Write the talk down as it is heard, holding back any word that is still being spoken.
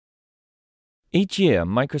Each year,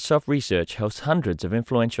 Microsoft Research hosts hundreds of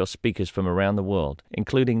influential speakers from around the world,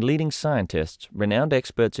 including leading scientists, renowned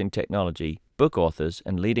experts in technology, book authors,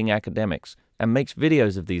 and leading academics, and makes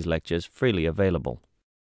videos of these lectures freely available.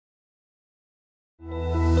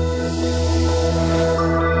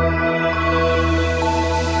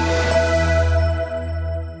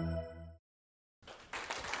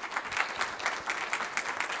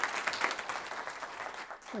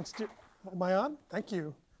 Thanks, am I on? Thank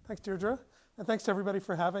you. Thanks, Deirdre. And thanks to everybody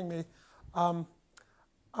for having me.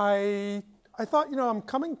 I thought, I'm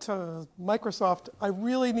coming to Microsoft. I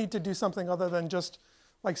really need to do something other than just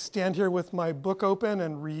like stand here with my book open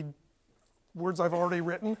and read words I've already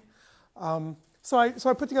written. So I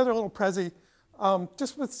put together a little Prezi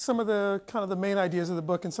just with some of the kind of the main ideas of the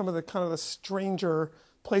book and some of the kind of the stranger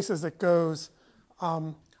places it goes.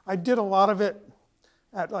 I did a lot of it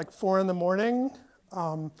at like 4 in the morning.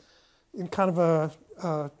 In kind of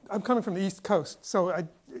I'm coming from the East Coast, so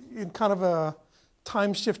in kind of a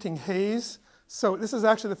time-shifting haze. So this is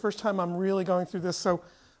actually the first time I'm really going through this, so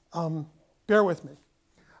bear with me.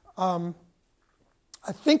 I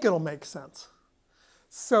think it'll make sense.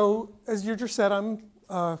 So as you just said, I'm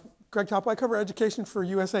Greg Topple. I cover education for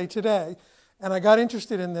USA Today, and I got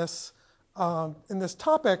interested in this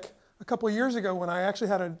topic a couple of years ago when I actually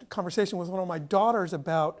had a conversation with one of my daughters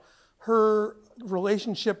about her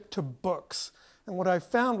relationship to books. And what I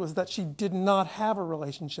found was that she did not have a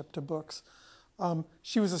relationship to books.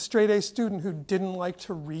 She was a straight A student who didn't like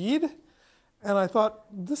to read. And I thought,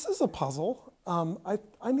 this is a puzzle.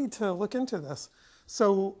 I need to look into this.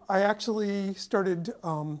 So I actually started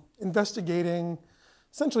investigating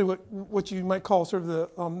essentially what you might call sort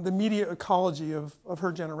of the media ecology of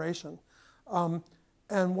her generation.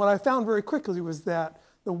 And what I found very quickly was that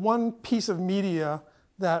the one piece of media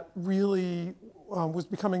that really was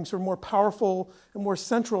becoming sort of more powerful and more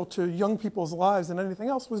central to young people's lives than anything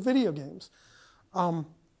else was video games. And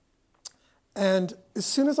as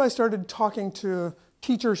soon as I started talking to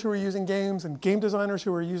teachers who were using games and game designers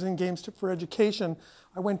who were using games for education,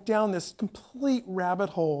 I went down this complete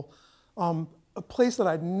rabbit hole, a place that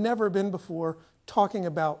I'd never been before, talking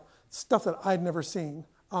about stuff that I'd never seen.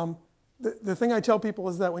 The thing I tell people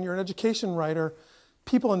is that when you're an education writer,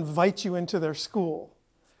 people invite you into their school.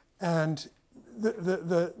 And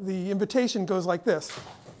the invitation goes like this: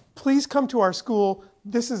 please come to our school.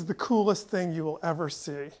 This is the coolest thing you will ever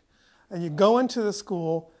see. And you go into the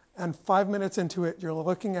school, and 5 minutes into it, you're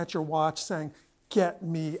looking at your watch saying, get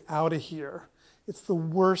me out of here. It's the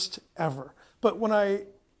worst ever. But when I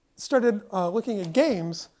started looking at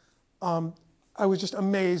games, I was just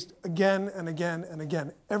amazed again and again and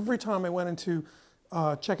again. Every time I went into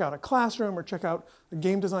check out a classroom or check out a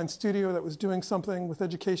game design studio that was doing something with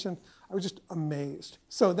education, I was just amazed.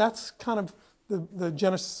 So that's kind of the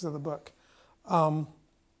genesis of the book.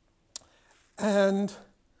 And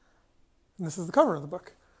this is the cover of the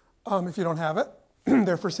book. If you don't have it,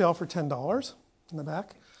 they're for sale for $10 in the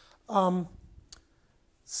back.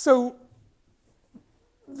 So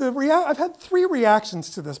I've had 3 reactions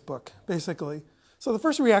to this book, basically. So the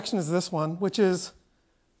first reaction is this one, which is,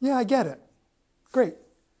 yeah, I get it. Great,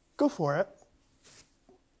 go for it.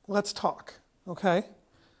 Let's talk, okay?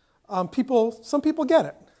 Some people get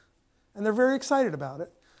it, and they're very excited about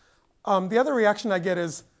it. The other reaction I get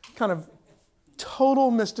is kind of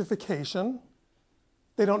total mystification.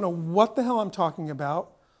 They don't know what the hell I'm talking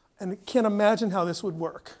about, and can't imagine how this would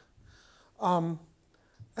work. And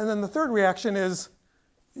then the third reaction is,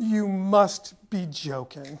 you must be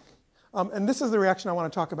joking. And this is the reaction I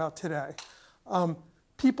want to talk about today.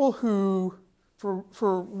 People who,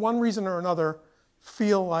 for one reason or another,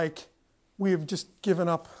 feel like we have just given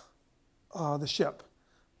up the ship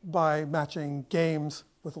by matching games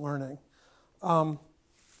with learning.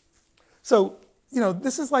 So,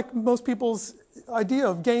 this is like most people's idea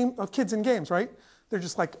of kids and games, right? They're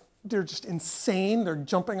just insane. They're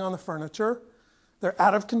jumping on the furniture. They're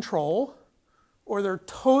out of control, or they're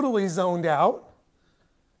totally zoned out,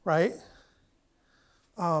 right?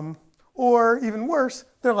 Or even worse,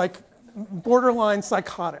 they're like borderline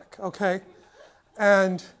psychotic, okay?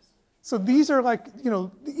 And so these are like,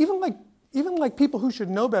 even like people who should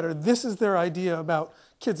know better, this is their idea about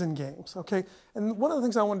kids and games, okay? And one of the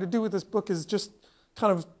things I wanted to do with this book is just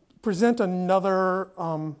kind of present another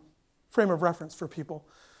frame of reference for people.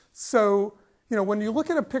 So, when you look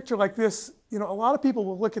at a picture like this, a lot of people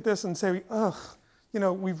will look at this and say, ugh,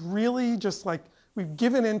 we've really just we've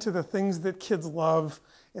given into the things that kids love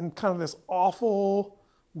in kind of this awful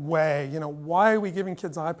way. Why are we giving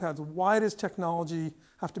kids iPads? Why does technology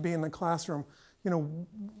have to be in the classroom?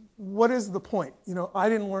 What is the point? I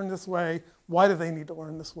didn't learn this way. Why do they need to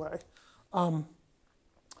learn this way? You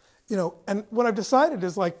know, and what I've decided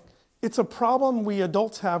is like, it's a problem we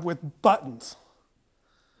adults have with buttons.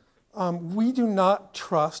 We do not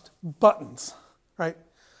trust buttons, right?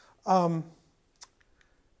 You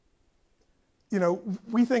know,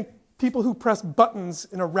 we think people who press buttons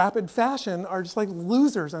in a rapid fashion are just like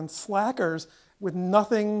losers and slackers with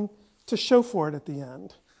nothing to show for it at the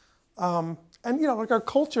end. And you know, like our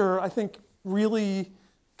culture, I think, really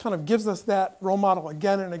kind of gives us that role model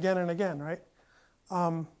again and again and again, right?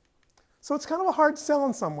 So it's kind of a hard sell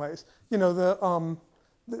in some ways. You know,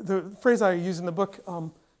 the phrase I use in the book,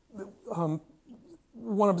 one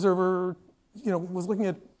observer, you know, was looking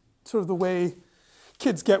at sort of the way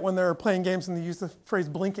kids get when they're playing games, and they use the phrase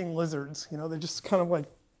blinking lizards. You know, they're just kind of like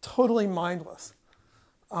totally mindless.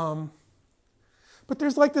 But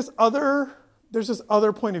there's like this other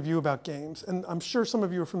point of view about games, and I'm sure some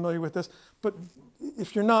of you are familiar with this, but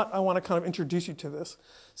if you're not, I want to kind of introduce you to this.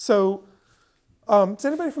 So, is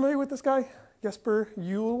anybody familiar with this guy? Jesper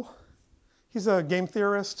Juhl? He's a game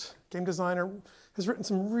theorist, game designer, has written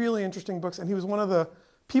some really interesting books, and he was one of the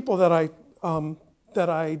people that I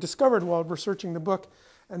discovered while researching the book,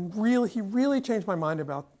 and he really changed my mind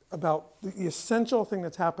about the essential thing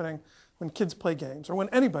that's happening when kids play games, or when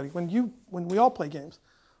we all play games.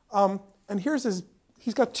 And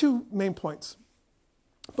he's got two main points.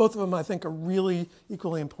 Both of them, I think, are really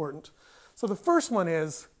equally important. So the first one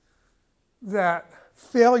is that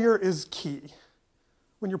failure is key.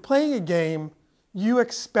 When you're playing a game, you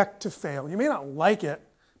expect to fail. You may not like it,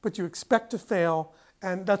 but you expect to fail,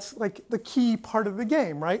 and that's like the key part of the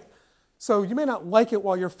game, right? So you may not like it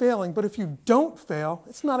while you're failing, but if you don't fail,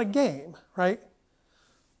 it's not a game, right?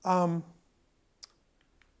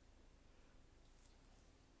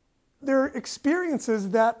 There are experiences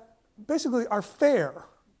that basically are fair.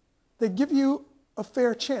 They give you a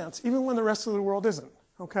fair chance, even when the rest of the world isn't,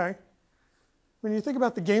 okay? When you think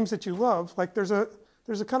about the games that you love, like there's a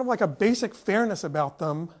kind of like a basic fairness about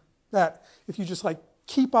them that if you just like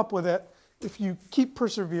keep up with it, if you keep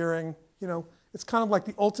persevering, you know, it's kind of like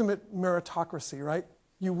the ultimate meritocracy, right?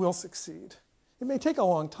 You will succeed. It may take a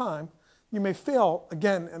long time. You may fail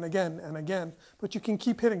again and again and again, but you can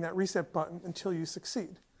keep hitting that reset button until you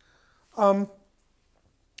succeed. And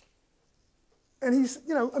he's,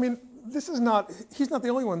 you know, I mean, he's not the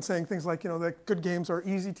only one saying things like, you know, that good games are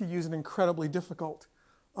easy to use and incredibly difficult.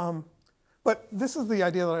 But this is the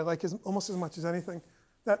idea that I like almost as much as anything,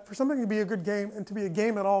 that for something to be a good game and to be a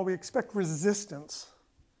game at all, we expect resistance.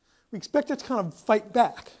 We expect it to kind of fight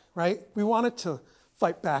back, right? We want it to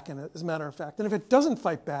fight back, as a matter of fact. And if it doesn't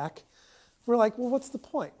fight back, we're like, well, what's the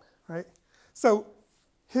point, right? So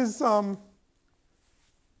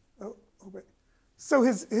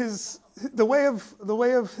the way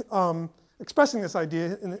of expressing this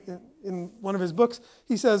idea in one of his books,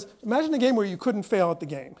 he says, imagine a game where you couldn't fail at the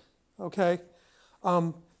game, okay?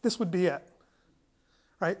 This would be it,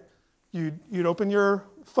 right? You'd open your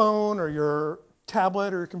phone or your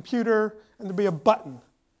tablet or your computer, and there'd be a button,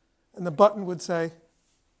 and the button would say,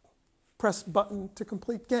 press button to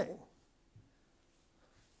complete game.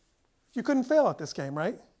 You couldn't fail at this game,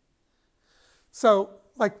 right? So,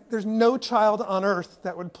 like, there's no child on earth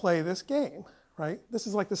that would play this game, right? This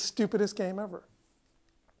is like the stupidest game ever.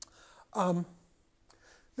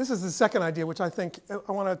 This is the second idea, which I think,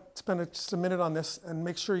 I want to spend just a minute on this and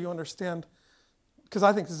make sure you understand, because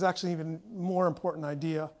I think this is actually an even more important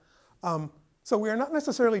idea. So we are not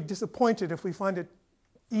necessarily disappointed if we find it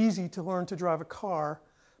easy to learn to drive a car,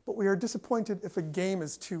 but we are disappointed if a game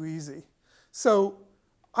is too easy. So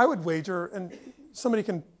I would wager, and somebody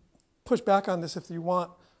can push back on this if you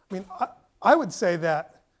want. I mean, I would say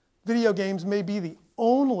that video games may be the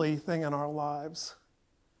only thing in our lives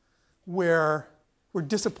where we're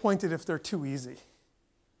disappointed if they're too easy.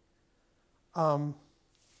 You?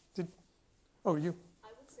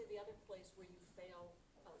 I would say the other place where you fail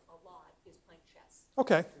a lot is playing chess.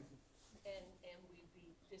 Okay. And we'd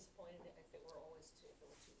be disappointed if it were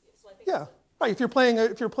too easy. So I think Yeah. Right. If you're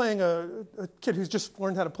playing a kid who's just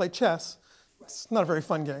learned how to play chess, it's not a very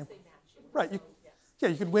fun game. Right. Yeah,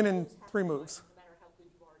 you could win in 3 moves. no matter how good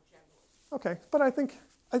you are generally. Okay, but I think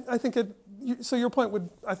so your point would,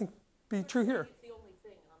 I think, be true here. It's the only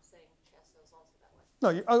thing, and I'm saying chess is also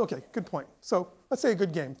that way. No, okay, good point. So let's say a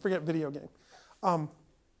good game. Forget video game.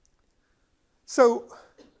 So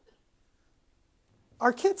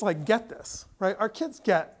our kids get this, right? Our kids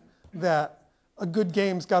get that a good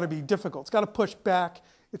game's got to be difficult. It's got to push back.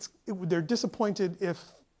 They're disappointed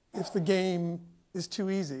if the game is too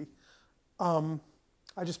easy. I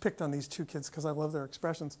just picked on these 2 kids because I love their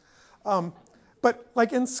expressions.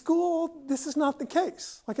 But in school, this is not the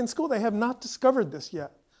case. In school, they have not discovered this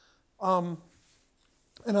yet. And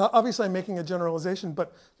obviously I'm making a generalization,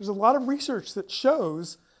 but there's a lot of research that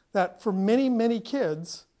shows that for many, many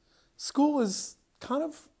kids, school is kind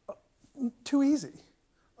of too easy.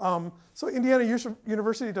 So Indiana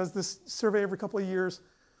University does this survey every couple of years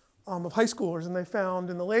of high schoolers, and they found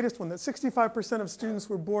in the latest one that 65% of students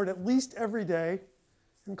were bored at least every day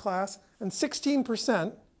in class, and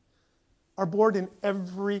 16% are bored in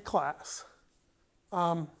every class.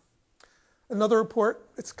 Another report,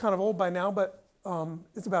 it's kind of old by now, but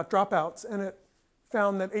it's about dropouts, and it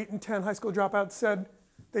found that 8 in 10 high school dropouts said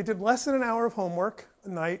they did less than an hour of homework a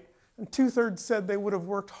night, and 2/3 said they would have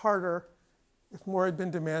worked harder if more had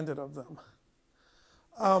been demanded of them.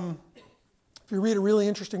 If you read a really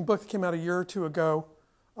interesting book that came out a year or two ago,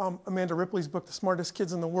 Amanda Ripley's book, The Smartest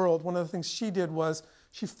Kids in the World, one of the things she did was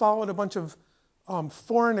she followed a bunch of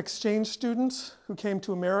foreign exchange students who came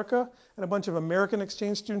to America and a bunch of American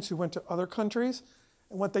exchange students who went to other countries.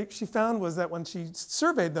 And what she found was that when she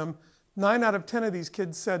surveyed them, 9 out of 10 of these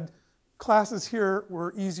kids said classes here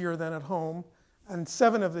were easier than at home, and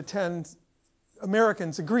 7 of the 10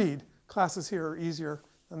 Americans agreed classes here are easier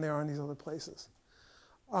than they are in these other places.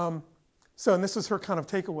 And this was her kind of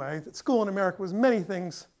takeaway, that school in America was many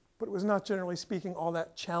things, but it was not, generally speaking, all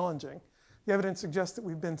that challenging. The evidence suggests that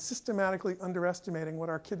we've been systematically underestimating what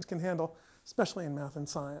our kids can handle, especially in math and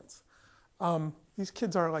science. These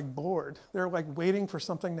kids are like bored. They're like waiting for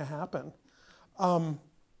something to happen.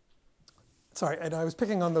 Sorry, and I was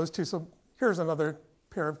picking on those two, so here's another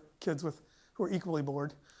pair of kids who are equally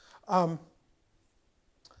bored.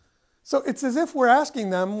 So it's as if we're asking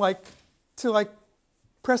them to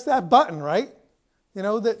press that button, right? You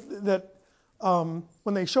know, that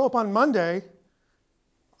when they show up on Monday,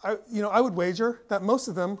 I would wager that most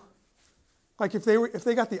of them, like if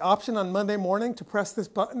they got the option on Monday morning to press this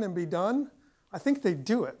button and be done, I think they'd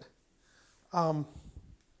do it. But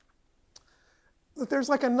there's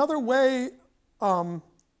like another way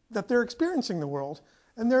that they're experiencing the world,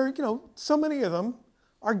 and so many of them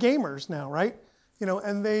are gamers now, right?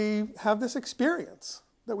 And they have this experience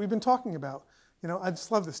that we've been talking about. I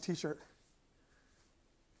just love this T-shirt.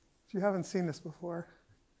 If you haven't seen this before,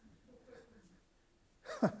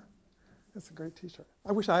 that's a great T-shirt.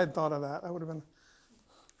 I wish I had thought of that. I would have been.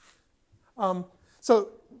 So,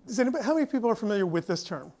 how many people are familiar with this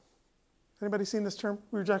term? Anybody seen this term?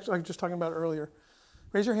 We were actually just talking about it earlier.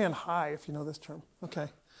 Raise your hand high if you know this term. Okay.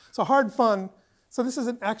 So hard fun. So this is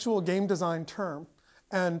an actual game design term,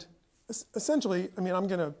 and essentially, I mean, I'm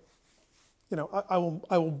gonna, I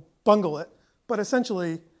will bungle it. But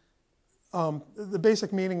essentially, the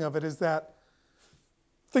basic meaning of it is that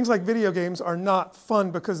things like video games are not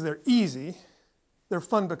fun because they're easy. They're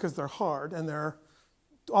fun because they're hard, and they're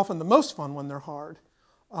often the most fun when they're hard.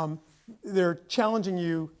 They're challenging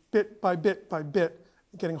you bit by bit by bit,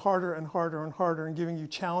 getting harder and harder and harder, and giving you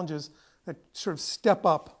challenges that sort of step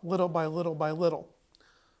up little by little by little.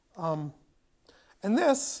 And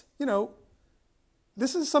this,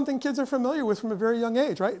 this is something kids are familiar with from a very young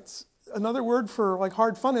age, right? Another word for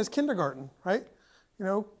hard fun is kindergarten, right?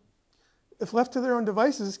 If left to their own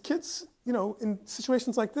devices, kids, in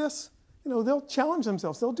situations like this, they'll challenge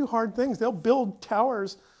themselves. They'll do hard things. They'll build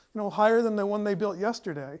towers, higher than the one they built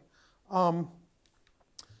yesterday.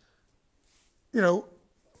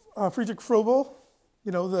 Friedrich Froebel,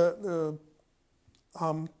 the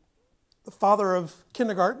father of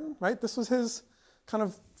kindergarten, right? This was his kind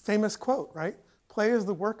of famous quote, right? Play is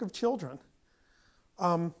the work of children.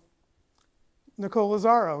 Nicole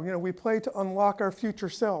Lazzaro, we play to unlock our future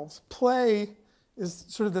selves. Play is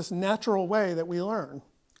sort of this natural way that we learn.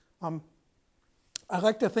 I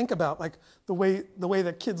like to think about the way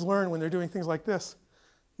that kids learn when they're doing things like this,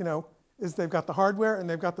 is they've got the hardware and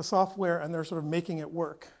they've got the software and they're sort of making it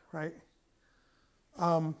work, right?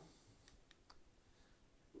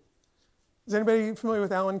 Is anybody familiar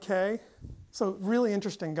with Alan Kay? So really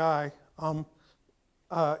interesting guy.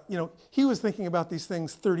 He was thinking about these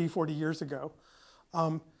things 30, 40 years ago.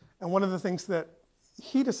 And one of the things that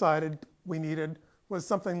he decided we needed was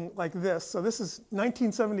something like this. So this is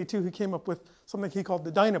 1972, he came up with something he called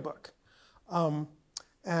the Dynabook.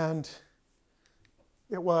 And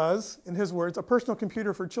it was, in his words, a personal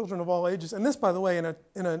computer for children of all ages. And this, by the way, in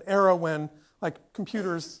an era when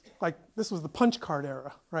computers, this was the punch card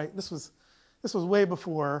era, right? This was way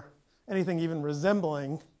before anything even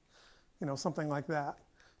resembling, something like that.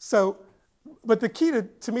 So, but the key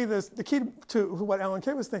to what Alan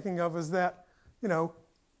Kay was thinking of is that,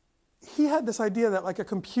 he had this idea that a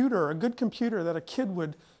computer, a good computer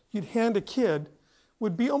that you'd hand a kid,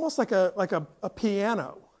 would be almost like a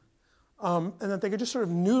piano, and that they could just sort of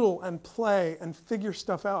noodle and play and figure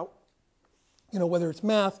stuff out, whether it's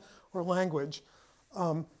math or language,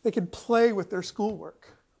 they could play with their schoolwork.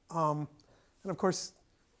 And of course,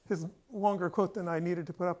 his longer quote than I needed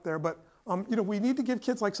to put up there, but we need to give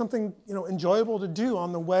kids like something enjoyable to do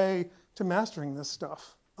on the way to mastering this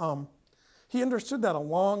stuff. He understood that a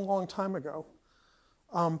long, long time ago.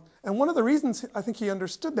 And one of the reasons I think he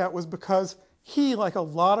understood that was because he, like a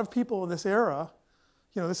lot of people of this era,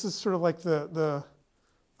 this is sort of like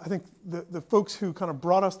I think the folks who kind of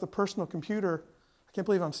brought us the personal computer. I can't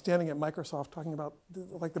believe I'm standing at Microsoft talking about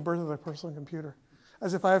like the birth of the personal computer,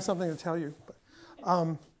 as if I have something to tell you. But,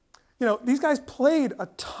 these guys played a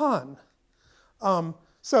ton.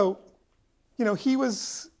 So, he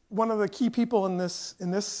was one of the key people in this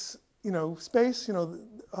space.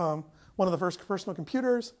 One of the first personal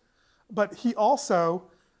computers, but he also,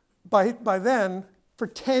 by then, for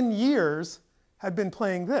 10 years, had been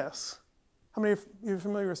playing this. How many of you are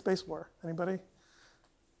familiar with Space War? Anybody?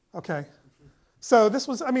 Okay. So this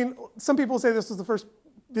was, some people say this was the first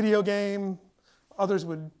video game. Others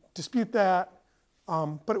would dispute that.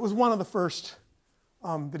 But it was one of the first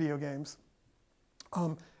video games.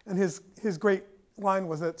 And his great line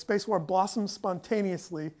was that Space War blossoms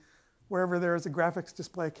spontaneously wherever there is a graphics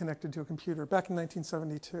display connected to a computer, back in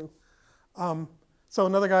 1972. So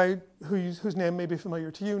another guy whose name may be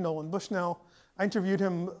familiar to you, Nolan Bushnell, I interviewed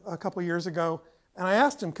him a couple years ago, and I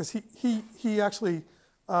asked him, because he actually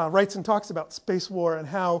writes and talks about Space War and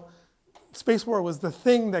how Space War was the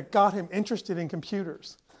thing that got him interested in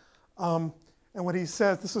computers. And what he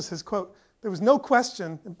says, this was his quote, there was no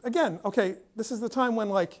question, again, okay, this is the time when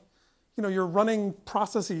you're running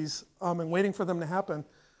processes and waiting for them to happen.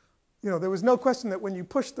 There was no question that when you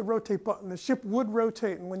pushed the rotate button, the ship would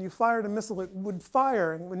rotate, and when you fired a missile, it would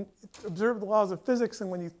fire, and when it observed the laws of physics, and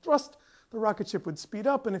when you thrust, the rocket ship would speed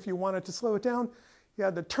up, and if you wanted to slow it down, you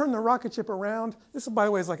had to turn the rocket ship around. This, by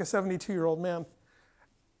the way, is like a 72-year-old man.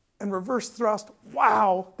 And reverse thrust,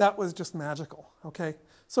 wow, that was just magical, okay?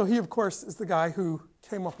 So he, of course, is the guy who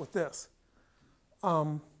came up with this.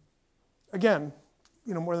 Again,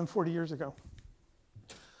 more than 40 years ago.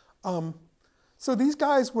 So these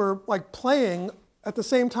guys were like playing at the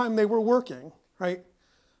same time they were working, right?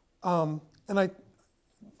 And I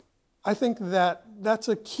think that that's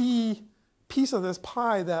a key piece of this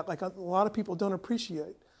pie that like a lot of people don't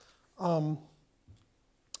appreciate.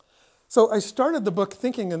 So I started the book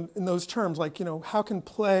thinking in those terms, like how can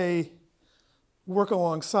play work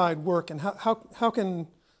alongside work, and how can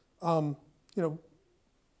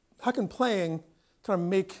playing kind of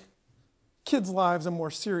make kids' lives a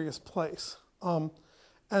more serious place. And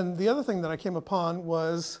the other thing that I came upon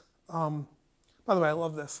was, by the way, I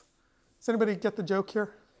love this. Does anybody get the joke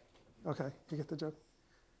here? Okay, you get the joke.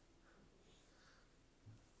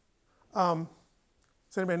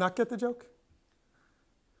 Does anybody not get the joke?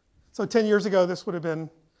 So 10 years ago, this would have been,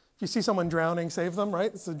 if you see someone drowning, save them,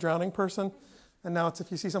 right? It's a drowning person. And now it's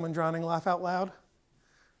if you see someone drowning, laugh out loud,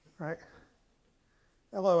 right?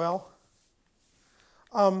 LOL.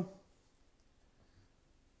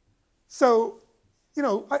 So,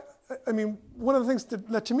 one of the things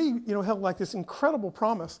that to me, held like this incredible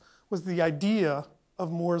promise was the idea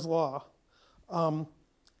of Moore's Law. And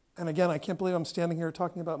again, I can't believe I'm standing here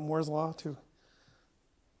talking about Moore's Law to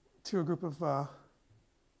a group of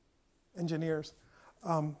engineers.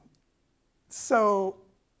 So,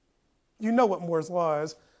 you know what Moore's Law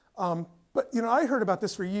is. But, I heard about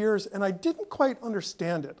this for years, and I didn't quite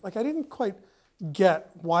understand it. Like, I didn't quite get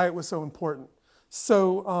why it was so important.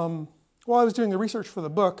 So, while I was doing the research for the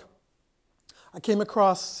book, I came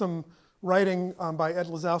across some writing by Ed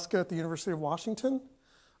Lazowska at the University of Washington.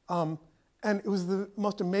 And it was the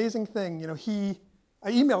most amazing thing.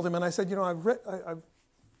 I emailed him and I said, I've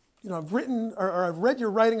read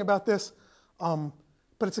your writing about this,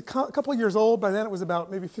 but it's a couple of years old. By then it was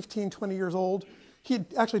about maybe 15, 20 years old. He had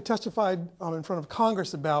actually testified in front of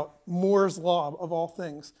Congress about Moore's Law, of all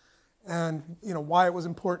things, and why it was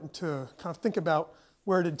important to kind of think about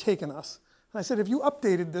where it had taken us. And I said, have you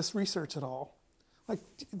updated this research at all? Like,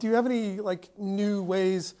 do you have any new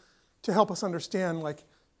ways to help us understand,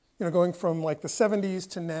 going from the 70s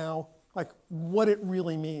to now, what it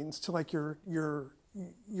really means to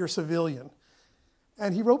your civilian?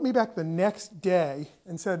 And he wrote me back the next day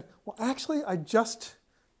and said, well, actually, I just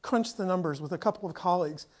crunched the numbers with a couple of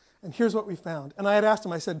colleagues, and here's what we found. And I had asked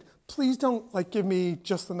him, I said, please don't give me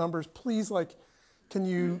just the numbers. Please, can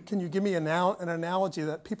you give me an analogy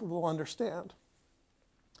that people will understand?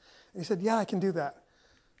 And he said, yeah, I can do that.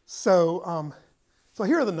 So, so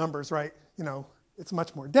here are the numbers, right? It's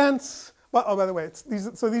much more dense. Well, oh, by the way,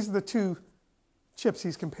 these are the two chips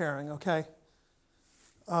he's comparing, okay,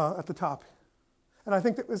 at the top. And I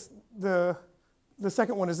think that was the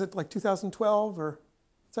second one, is it like 2012 or,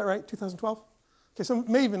 is that right, 2012? Okay, so it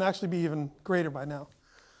may even actually be even greater by now.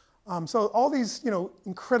 So all these,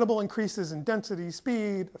 incredible increases in density,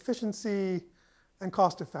 speed, efficiency, and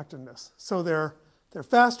cost effectiveness. So they're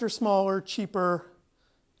faster, smaller, cheaper,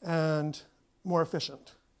 and more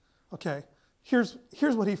efficient. Okay, here's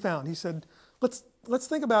what he found. He said, let's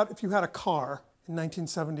think about if you had a car in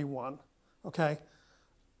 1971, okay?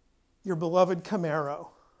 Your beloved Camaro,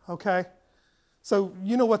 okay? So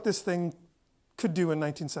you know what this thing could do in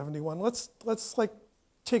 1971. Let's like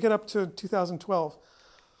take it up to 2012.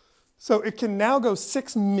 So it can now go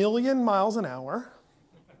 6 million miles an hour.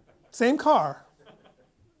 Same car.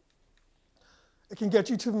 It can get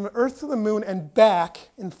you from the Earth to the moon and back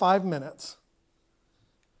in 5 minutes.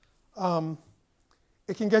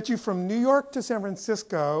 It can get you from New York to San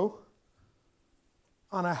Francisco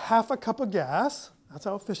on a half a cup of gas. That's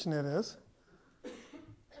how efficient it is.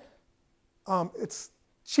 It's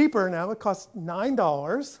cheaper now. It costs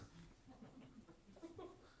 $9.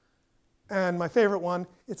 And my favorite one,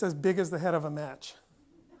 it's as big as the head of a match.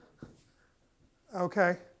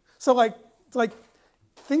 Okay? So like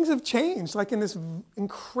things have changed like in this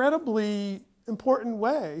incredibly important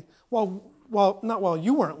way. Well, not while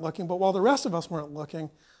you weren't looking, but while the rest of us weren't looking.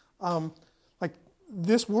 Like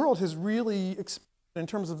this world has really expanded in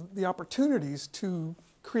terms of the opportunities to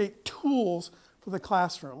create tools for the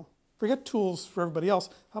classroom. Forget tools for everybody else.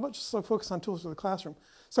 How about just focus on tools for the classroom?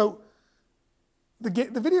 So the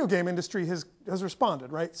video game industry has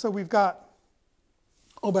responded, right? So we've got,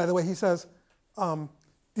 oh, by the way, he says,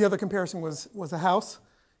 the other comparison was a house.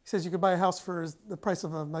 He says you could buy a house for the price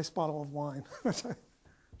of a nice bottle of wine, which I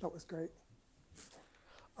thought was great.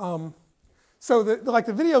 So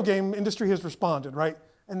the video game industry has responded, right?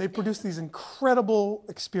 And they produce these incredible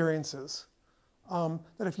experiences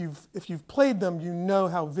that if you've played them, you know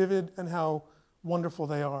how vivid and how wonderful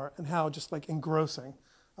they are and how just like engrossing.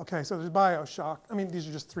 Okay, so there's BioShock. I mean, these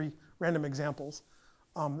are just 3 random examples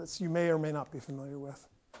that you may or may not be familiar with.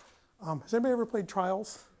 Has anybody ever played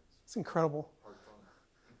Trials? It's incredible. Hard fun.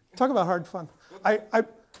 Talk about hard fun.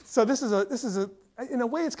 So this is a in a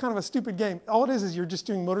way it's kind of a stupid game. All it is you're just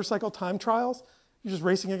doing motorcycle time trials. You're just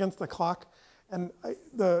racing against the clock. And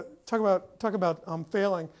talk about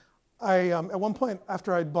failing. At one point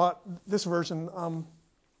after I'd bought this version,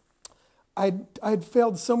 I'd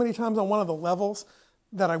failed so many times on one of the levels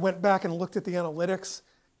that I went back and looked at the analytics,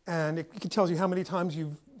 and it tells you how many times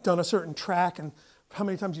you've done a certain track and how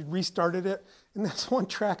many times you'd restarted it. And that's one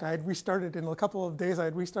track I had restarted in a couple of days. I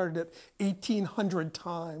had restarted it 1,800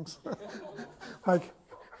 times.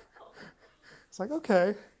 It's like,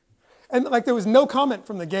 okay. And like there was no comment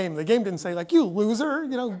from the game. The game didn't say like, you loser,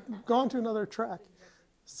 go on to another track.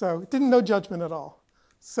 So it didn't know judgment at all.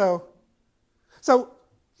 So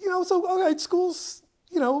all right, schools,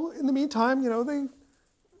 in the meantime,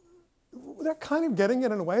 they're kind of getting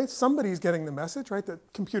it in a way. Somebody's getting the message, right, that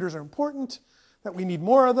computers are important, that we need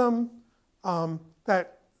more of them,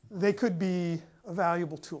 that they could be a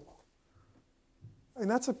valuable tool.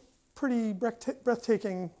 And that's a pretty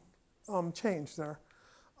breathtaking change there.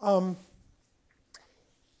 And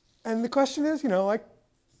the question is,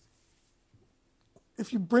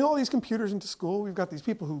 if you bring all these computers into school, we've got these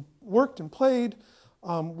people who worked and played,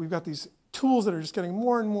 we've got these tools that are just getting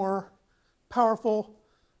more and more powerful.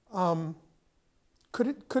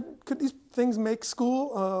 Could these things make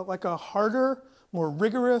school like a harder, more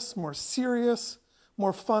rigorous, more serious,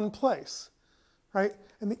 more fun place, right?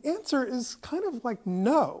 And the answer is kind of like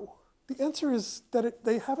no. The answer is that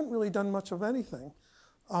they haven't really done much of anything.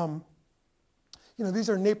 These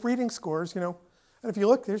are NAEP reading scores, and if you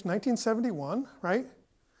look, there's 1971, right?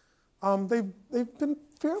 They've been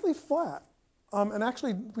fairly flat. And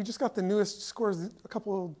actually, we just got the newest scores a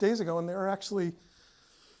couple of days ago, and they're actually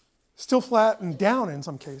still flat and down in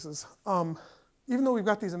some cases, even though we've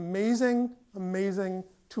got these amazing, amazing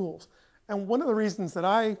tools. And one of the reasons that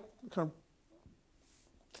I kind of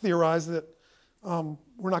theorize that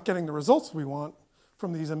we're not getting the results we want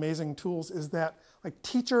from these amazing tools is that like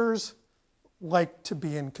teachers like to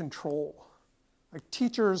be in control. Like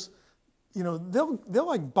teachers, they'll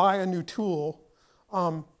like buy a new tool,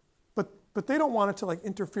 but they don't want it to like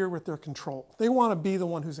interfere with their control. They want to be the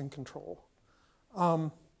one who's in control.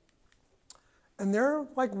 And they're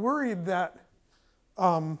like worried that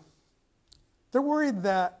a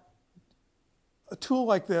tool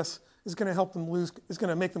like this is going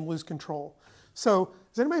to make them lose control. So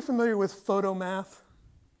is anybody familiar with photomath?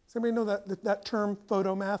 Does anybody know that term,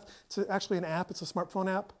 photomath? It's actually an app. It's a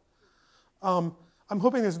smartphone app. I'm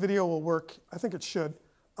hoping this video will work. I think it should.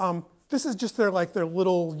 this is just their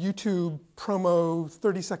little YouTube promo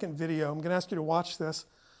 30-second video. I'm going to ask you to watch this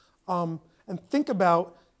and think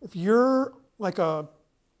about if you're like a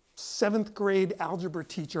 7th grade algebra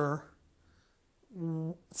teacher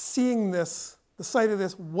seeing this, the sight of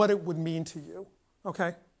this, what it would mean to you.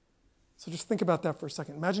 Okay? So just think about that for a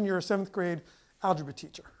second. Imagine you're a 7th grade algebra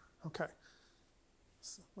teacher. Okay.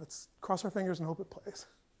 So let's cross our fingers and hope it plays.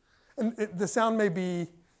 And the sound may be,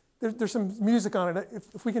 there's some music on it.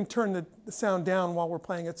 If we can turn the sound down while we're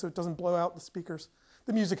playing it so it doesn't blow out the speakers.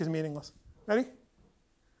 The music is meaningless. Ready?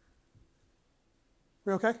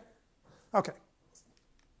 We okay? Okay.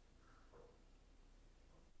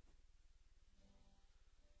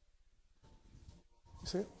 You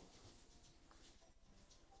see it?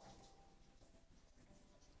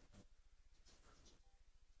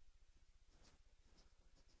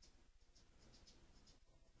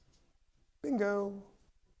 Bingo.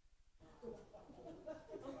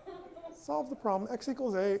 Solve the problem. X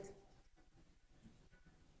equals 8.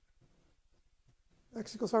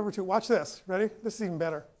 X equals 5/2. Watch this. Ready? This is even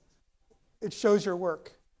better. It shows your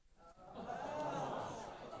work.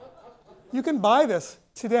 You can buy this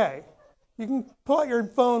today. You can pull out your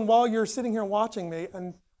phone while you're sitting here watching me,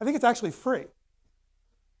 and I think it's actually free.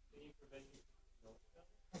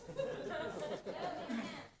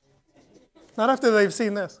 Not after they've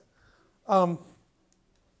seen this.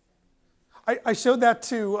 I showed that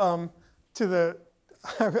to the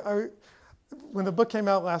when the book came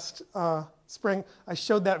out last spring. I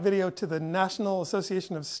showed that video to the National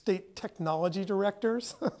Association of State Technology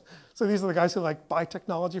Directors. So these are the guys who buy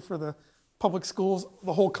technology for the public schools,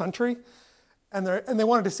 the whole country, and they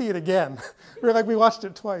wanted to see it again. we watched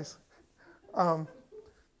it twice.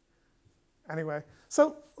 Anyway,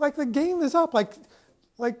 so the game is up.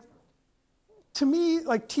 To me,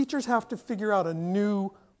 teachers have to figure out a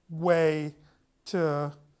new way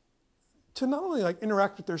to not only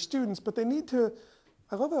interact with their students, but they need to.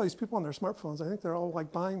 I love all these people on their smartphones. I think they're all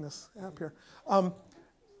buying this app here.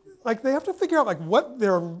 They have to figure out what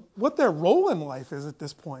their role in life is at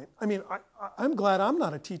this point. I mean, I'm glad I'm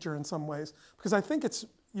not a teacher in some ways because I think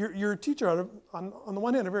you're a teacher on the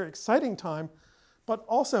one hand a very exciting time, but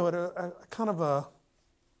also at a kind of a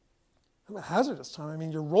hazardous time. I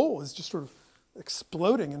mean, your role is just sort of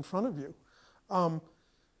exploding in front of you.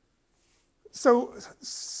 So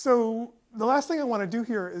the last thing I want to do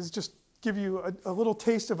here is just give you a little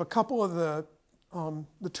taste of a couple of the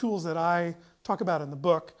tools that I talk about in the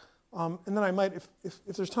book. And then I might, if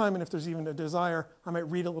there's time and if there's even a desire, I might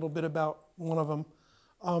read a little bit about one of them.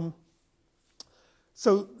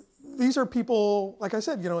 So these are people, like I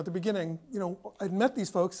said, at the beginning, I'd met these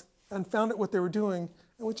folks and found out what they were doing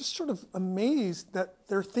and was just sort of amazed that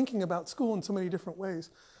they're thinking about school in so many different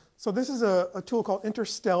ways. So this is a tool called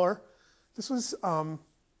Interstellar. This was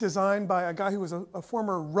designed by a guy who was a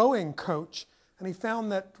former rowing coach, and he found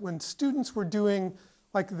that when students were doing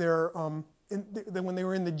their, when they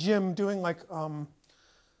were in the gym doing the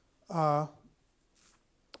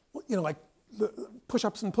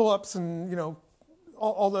push-ups and pull-ups and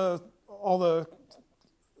all the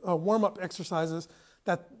warm-up exercises,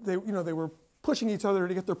 that they were pushing each other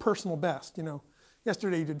to get their personal best.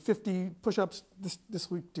 Yesterday you did 50 push-ups. This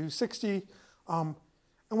week do 60. And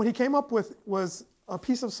what he came up with was a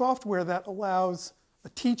piece of software that allows a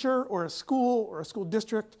teacher or a school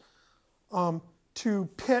district to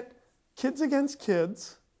pit kids against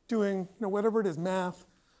kids doing whatever it is, math,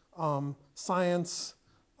 science,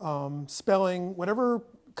 spelling, whatever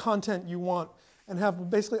content you want, and have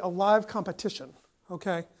basically a live competition.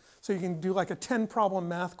 Okay, so you can do a 10-problem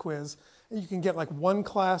math quiz, and you can get one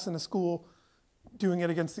class in a school doing it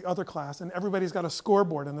against the other class, and everybody's got a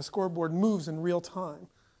scoreboard, and the scoreboard moves in real time.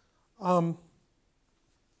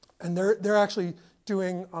 And they're actually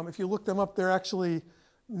doing, if you look them up, they're actually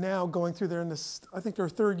now going through, they're in this, I think their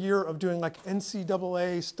 3rd year of doing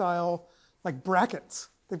NCAA style brackets.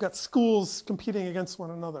 They've got schools competing against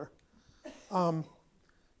one another.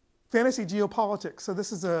 Fantasy geopolitics. So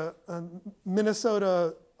this is a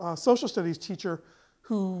Minnesota social studies teacher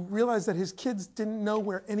who realized that his kids didn't know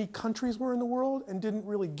where any countries were in the world and didn't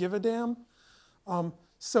really give a damn.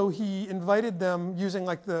 So he invited them using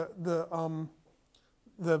the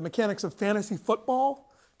mechanics of fantasy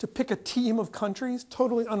football to pick a team of countries,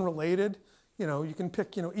 totally unrelated. You can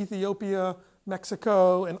pick Ethiopia,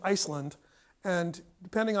 Mexico, and Iceland. And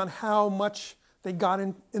depending on how much they got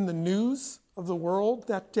in the news of the world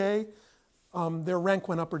that day, their rank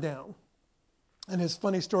went up or down. And his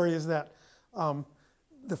funny story is that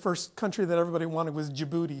the first country that everybody wanted was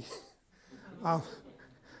Djibouti.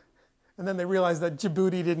 And then they realized that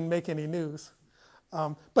Djibouti didn't make any news.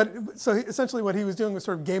 So essentially what he was doing was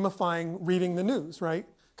sort of gamifying reading the news, right?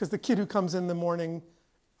 Because the kid who comes in the morning,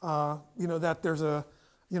 that there's an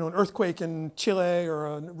earthquake in Chile or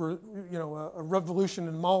a revolution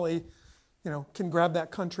in Mali, can grab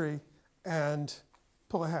that country and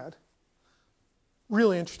pull ahead.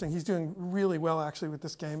 Really interesting. He's doing really well actually with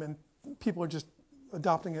this game, and people are just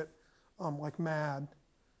adopting it like mad.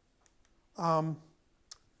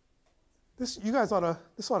 This ought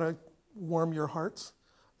to warm your hearts.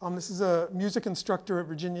 This is a music instructor at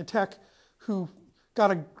Virginia Tech who got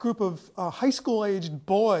a group of high school-aged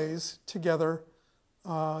boys together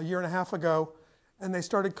a year and a half ago, and they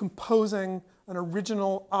started composing an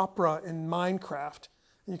original opera in Minecraft.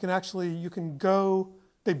 And you can go.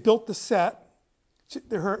 They built the set.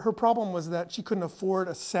 Her problem was that she couldn't afford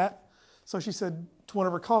a set, so she said to one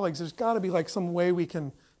of her colleagues, "There's got to be like some way we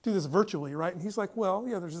can do this virtually, right?" And he's like, "Well,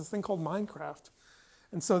 yeah, there's this thing called Minecraft."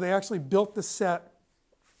 And so they actually built the set,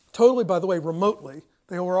 totally, by the way, remotely.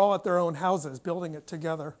 They were all at their own houses building it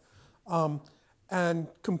together, and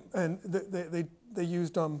they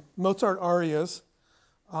used Mozart arias,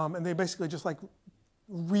 and they basically just like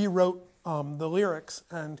rewrote the lyrics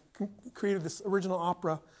and created this original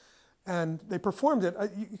opera, and they performed it.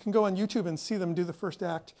 You can go on YouTube and see them do the first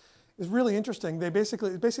act. It's really interesting.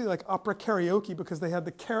 It's basically like opera karaoke because they had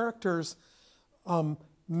the characters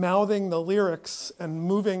mouthing the lyrics and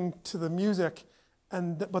moving to the music,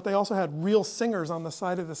 but they also had real singers on the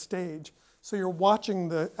side of the stage. So you're watching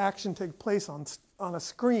the action take place on a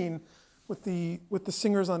screen with the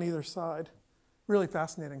singers on either side. Really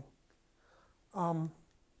fascinating.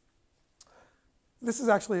 This is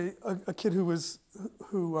actually a kid who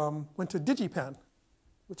went to DigiPen,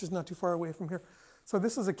 which is not too far away from here. So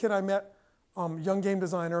this is a kid I met, young game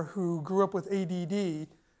designer who grew up with ADD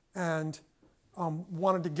and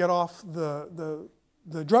wanted to get off the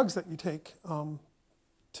drugs that you take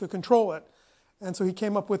to control it. And so he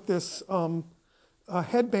came up with this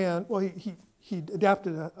headband. Well, he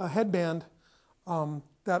adapted a headband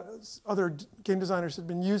that other game designers had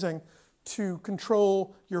been using to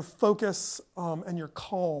control your focus and your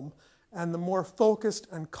calm. And the more focused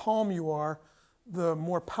and calm you are, the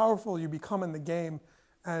more powerful you become in the game.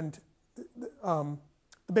 And the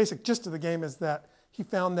basic gist of the game is that he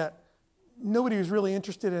found that nobody was really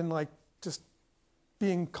interested in like just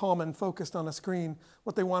being calm and focused on a screen.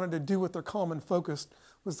 What they wanted to do with their calm and focused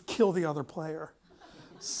was kill the other player.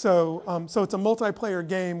 So it's a multiplayer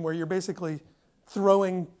game where you're basically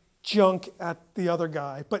throwing junk at the other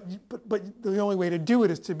guy, but the only way to do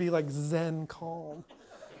it is to be like Zen calm.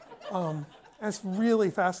 And it's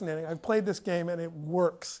really fascinating. I've played this game and it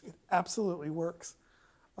works. It absolutely works.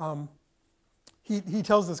 He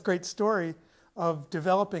tells this great story of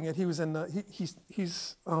developing it. He was in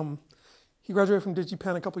he graduated from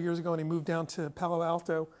DigiPen a couple years ago and he moved down to Palo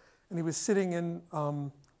Alto, and he was sitting in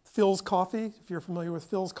Phil's Coffee, if you're familiar with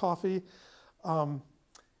Phil's Coffee.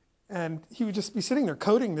 And he would just be sitting there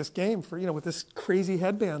coding this game with this crazy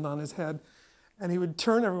headband on his head. And he would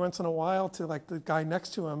turn every once in a while to like the guy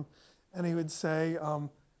next to him, and he would say,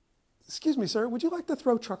 "Excuse me, sir, would you like to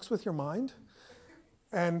throw trucks with your mind?"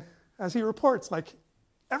 And as he reports, like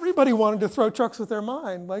everybody wanted to throw trucks with their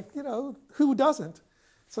mind. Like, who doesn't?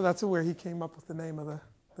 So that's where he came up with the name of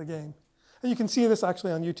the game. And you can see this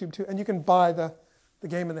actually on YouTube too. And you can buy the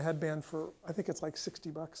game and the headband for, I think it's like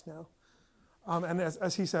 $60 now. And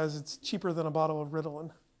as he says, it's cheaper than a bottle of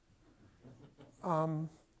Ritalin.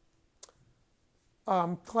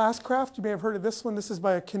 Classcraft, you may have heard of this one. This is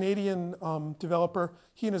by a Canadian developer.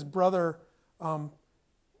 He and his brother,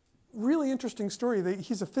 really interesting story.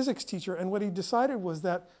 He's a physics teacher, and what he decided was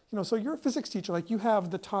that, so you're a physics teacher, like you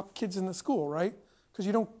have the top kids in the school, right? Because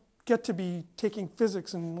you don't get to be taking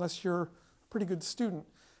physics unless you're a pretty good student.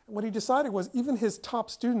 And what he decided was even his top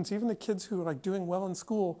students, even the kids who are like doing well in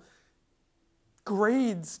school,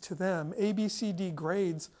 grades to them, A, B, C, D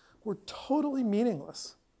grades, were totally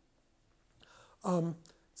meaningless.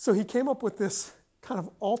 So he came up with this kind of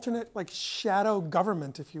alternate, like shadow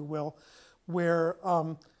government, if you will, where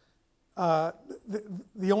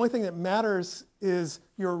the only thing that matters is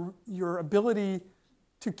your ability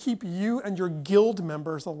to keep you and your guild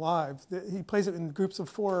members alive. He plays it in groups of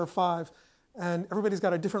 4 or 5, and everybody's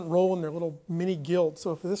got a different role in their little mini guild.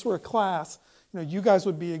 So if this were a class, you guys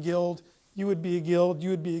would be a guild, you would be a guild,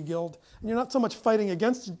 you would be a guild, and you're not so much fighting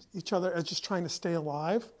against each other as just trying to stay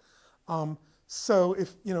alive. So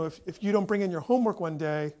if you don't bring in your homework one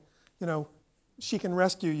day, she can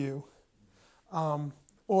rescue you.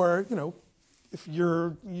 Or if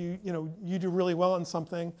you do really well in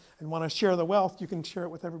something and want to share the wealth, you can share it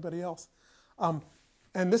with everybody else.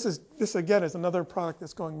 And this again is another product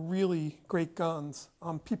that's going really great guns.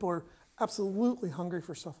 People are absolutely hungry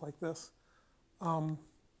for stuff like this. And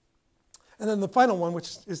then the final one,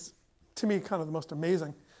 which is to me kind of the most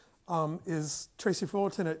amazing, is Tracy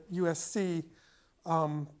Fullerton at USC,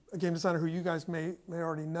 a game designer who you guys may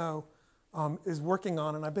already know, is working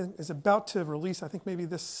on, and is about to release, I think maybe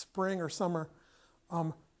this spring or summer,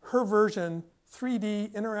 her version,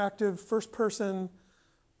 3D, interactive, first person,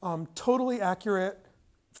 totally accurate,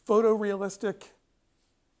 photorealistic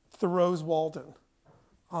Thoreau's Walden.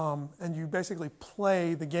 And you basically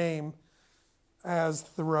play the game as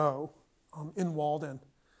Thoreau in Walden.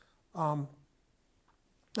 And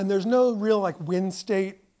there's no real like win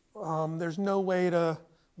state. There's no way to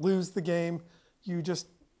lose the game. You just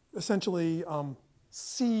essentially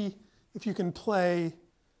see if you can play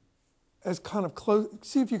as kind of close,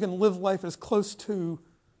 see if you can live life as close to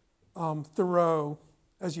Thoreau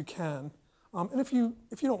as you can. And if you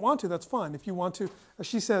don't want to, that's fine. If you want to, as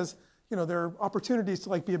she says, there are opportunities to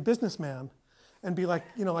like be a businessman and be like,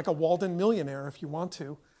 like a Walden millionaire if you want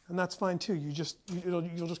to, and that's fine too. You'll just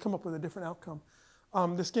come up with a different outcome.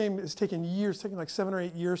 This game is taking like 7 or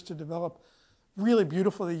 8 years to develop. Really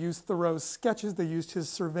beautiful. They used Thoreau's sketches. They used his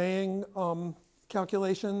surveying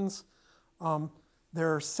calculations.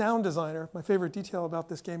 Their sound designer, my favorite detail about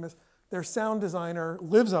this game is their sound designer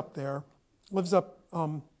lives up near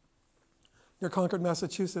Concord,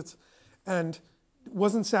 Massachusetts, and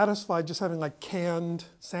wasn't satisfied just having like canned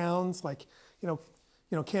sounds, like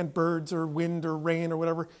canned birds or wind or rain or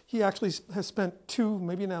whatever. He actually has spent 2,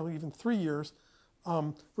 maybe now even 3 years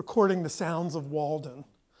recording the sounds of Walden.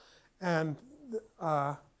 And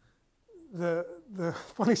the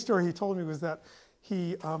funny story he told me was that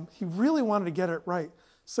he really wanted to get it right.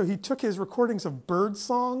 So he took his recordings of bird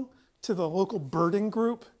song to the local birding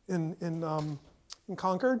group in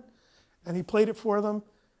Concord, and he played it for them,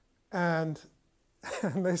 and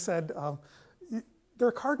they said, there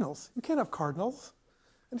are cardinals. You can't have cardinals.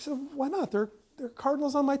 And he said, why not? There are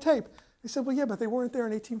cardinals on my tape. He said, well, yeah, but they weren't there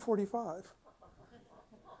in 1845.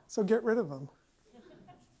 So get rid of them.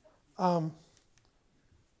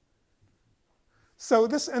 So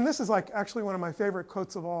this is like actually one of my favorite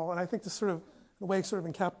quotes of all, and I think this sort of, the way it sort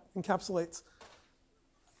of encapsulates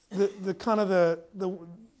the kind of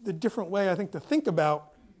the different way I think to think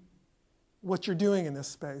about what you're doing in this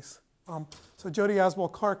space. So Jody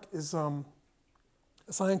Aswell-Clark is a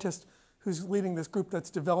scientist who's leading this group that's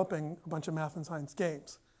developing a bunch of math and science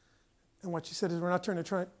games. And what she said is, we're not trying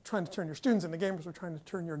to turn your students into gamers, we're trying to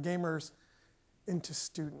turn your gamers into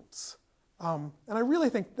students. And I really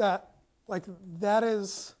think that, that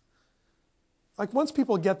is, once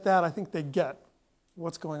people get that, I think they get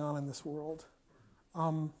what's going on in this world.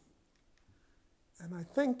 And I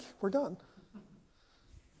think we're done.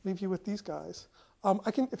 Leave you with these guys.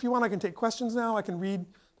 If you want, I can take questions now. I can read,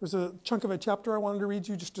 there's a chunk of a chapter I wanted to read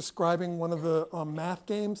you, just describing one of the math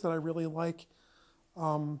games that I really like.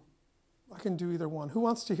 I can do either one. Who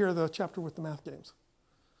wants to hear the chapter with the math games?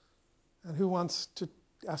 And who wants to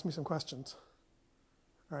ask me some questions?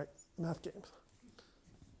 All right, math games.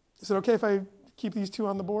 Is it okay if I keep these 2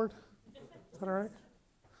 on the board? Is that all right?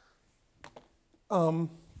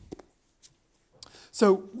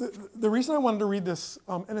 So the reason I wanted to read this,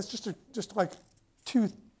 and it's just like 2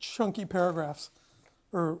 chunky paragraphs,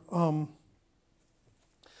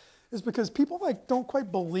 is because people don't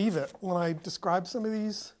quite believe it when I describe some of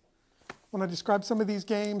these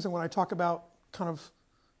games and when I talk about kind of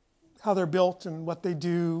how they're built and what they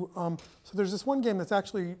do. So there's this one game that's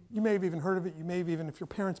actually, you may have even heard of it. You may have even, if your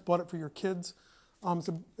parents bought it for your kids.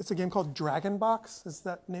 It's a game called Dragon Box. Is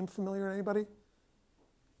that name familiar to anybody?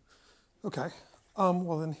 Okay.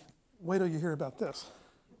 Well then, wait till you hear about this.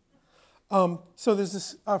 So there's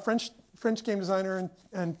this French game designer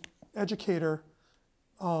and educator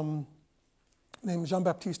named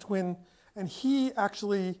Jean-Baptiste Huynh, and he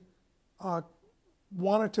actually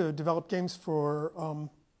wanted to develop games for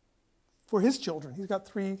his children. He's got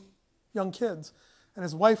 3 young kids, and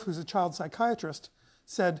his wife, who's a child psychiatrist,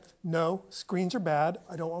 said, "No, screens are bad.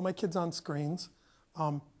 I don't want my kids on screens.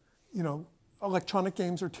 Electronic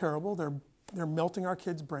games are terrible. They're melting our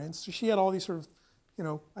kids' brains." So she had all these sort of,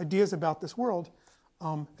 ideas about this world,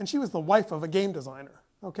 and she was the wife of a game designer.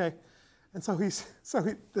 Okay, and so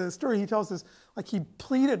the story he tells is he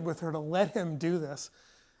pleaded with her to let him do this,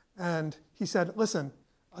 and he said, "Listen,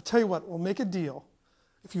 I'll tell you what. We'll make a deal.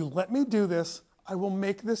 If you let me do this, I will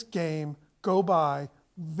make this game go by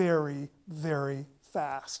very, very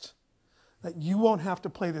fast. That you won't have to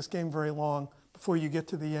play this game very long before you get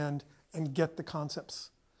to the end and get the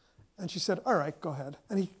concepts." And she said, "All right, go ahead."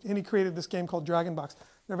 And he created this game called Dragon Box.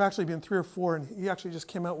 There have actually been 3 or 4, and he actually just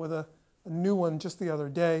came out with a new one just the other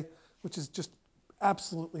day, which is just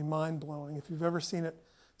absolutely mind-blowing. If you've ever seen it,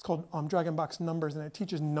 it's called Dragonbox Numbers, and it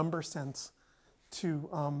teaches number sense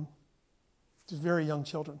to very young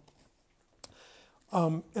children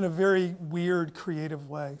in a very weird, creative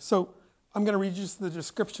way. So I'm going to read just the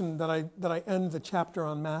description that I end the chapter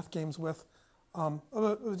on math games with, a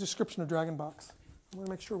description of Dragonbox. I want to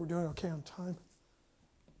make sure we're doing okay on time.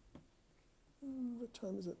 What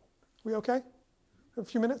time is it? We okay? A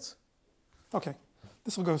few minutes? Okay.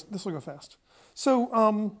 This will go fast. So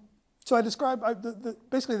I describe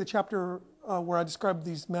basically the chapter where I describe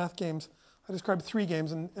these math games. I described 3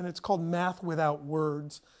 games, and it's called Math Without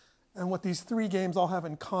Words. And what these 3 games all have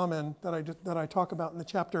in common that I talk about in the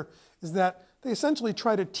chapter is that they essentially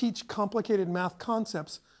try to teach complicated math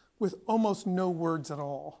concepts with almost no words at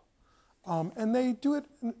all, and they do it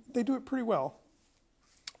pretty well.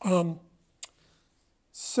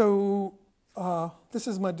 This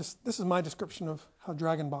is my description of how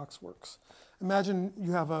Dragonbox works. Imagine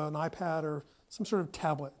you have an iPad or some sort of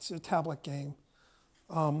tablet. It's a tablet game,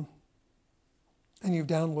 and you've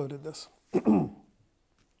downloaded this.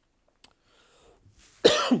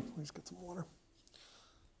 Please get some water.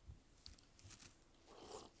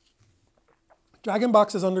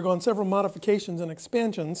 Dragonbox has undergone several modifications and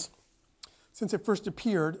expansions since it first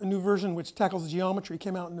appeared. A new version which tackles geometry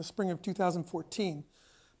came out in the spring of 2014,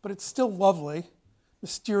 but it's still lovely,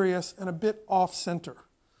 mysterious, and a bit off-center.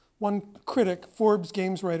 One critic, Forbes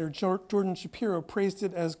games writer Jordan Shapiro, praised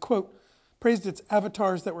it as, quote, praised its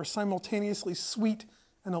avatars that were simultaneously sweet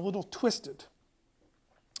and a little twisted.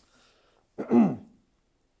 The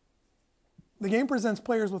game presents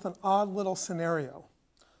players with an odd little scenario.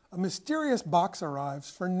 A mysterious box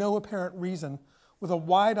arrives for no apparent reason with a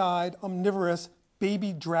wide-eyed, omnivorous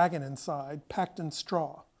baby dragon inside, packed in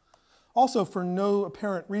straw. Also, for no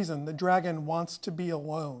apparent reason, the dragon wants to be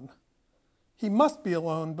alone. He must be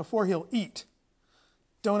alone before he'll eat.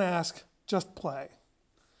 Don't ask, just play.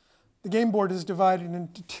 The game board is divided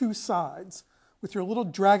into 2 sides, with your little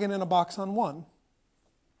dragon in a box on one.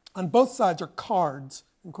 On both sides are cards,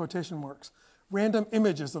 in quotation marks, random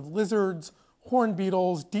images of lizards, horned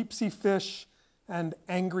beetles, deep-sea fish, and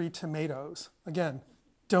angry tomatoes. Again,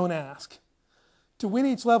 don't ask. To win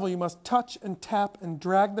each level, you must touch and tap and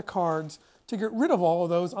drag the cards to get rid of all of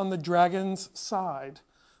those on the dragon's side.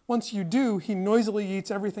 Once you do, he noisily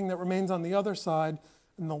eats everything that remains on the other side,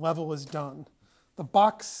 and the level is done. The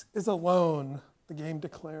box is alone, the game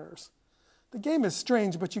declares. The game is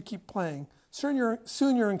strange, but you keep playing. Soon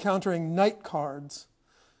you're encountering night cards,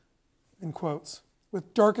 in quotes,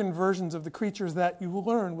 with darkened versions of the creatures that you will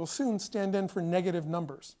learn will soon stand in for negative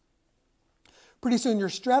numbers. Pretty soon you're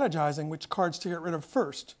strategizing which cards to get rid of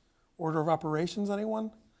first. Order of operations,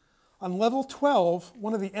 anyone? On level 12,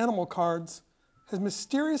 one of the animal cards has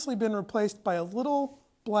mysteriously been replaced by a little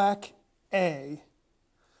black A.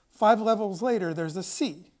 5 levels later, there's a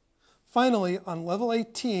C. Finally, on level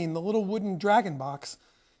 18, the little wooden dragon box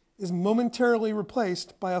is momentarily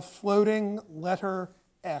replaced by a floating letter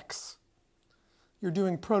X. You're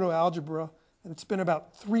doing proto-algebra, and it's been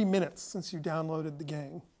about 3 minutes since you downloaded the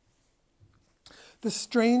game. This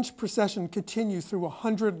strange procession continues through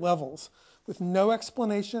 100 levels with no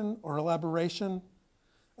explanation or elaboration.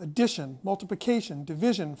 Addition, multiplication,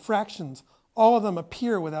 division, fractions, all of them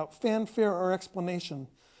appear without fanfare or explanation.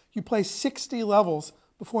 You play 60 levels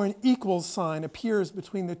before an equals sign appears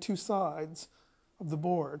between the 2 sides of the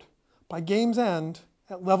board. By game's end,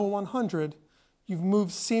 at level 100, you've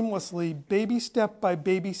moved seamlessly, baby step by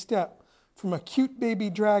baby step, from a cute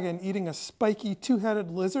baby dragon eating a spiky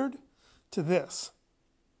 2-headed lizard to this.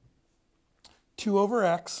 2 over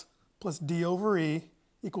x plus d over e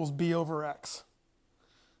equals b over x,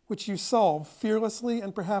 which you solve fearlessly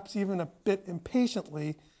and perhaps even a bit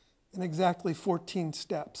impatiently in exactly 14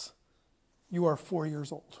 steps. You are 4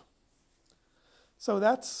 years old. So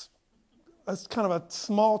that's kind of a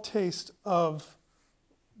small taste of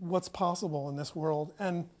what's possible in this world.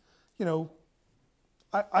 And, you know,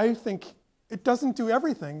 I think it doesn't do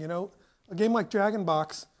everything. You know, a game like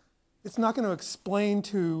Dragonbox, it's not going to explain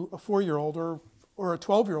to a 4-year-old or a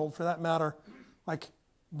 12-year-old for that matter, like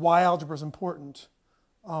why algebra is important,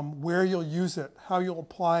 where you'll use it, how you'll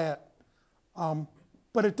apply it.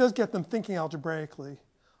 But it does get them thinking algebraically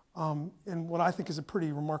in what I think is a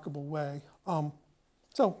pretty remarkable way.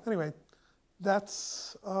 So anyway,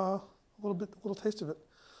 that's a little taste of it.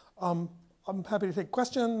 I'm happy to take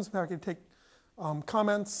questions. I'm happy to take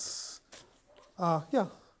comments. Yeah.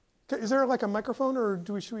 Is there like a microphone, or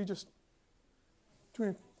should we just?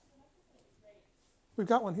 We've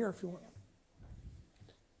got one here if you want.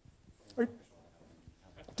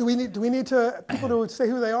 Do we need to people to say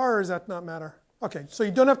who they are, or does that not matter? Okay, so you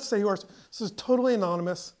don't have to say who you are. This is totally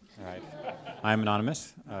anonymous. All right. I'm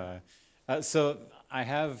anonymous. So I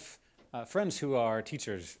have friends who are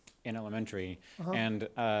teachers in elementary, and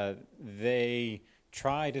they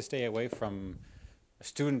try to stay away from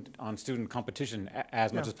student-on-student competition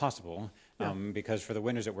as much as possible, because for the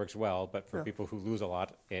winners it works well, but for people who lose a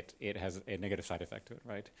lot, it has a negative side effect to it,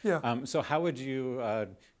 right? Yeah. So how would you,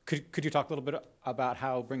 could you talk a little bit about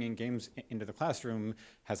how bringing games into the classroom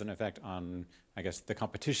has an effect on, I guess, the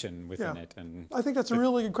competition within it? And I think that's a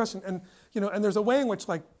really good question, and and there's a way in which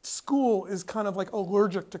like school is kind of like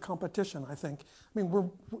allergic to competition. I think. I mean,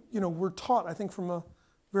 we're taught, I think, from a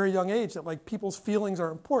very young age that like people's feelings are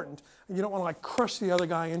important, and you don't want to like crush the other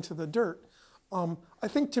guy into the dirt. I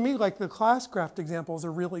think to me, like the classcraft example is a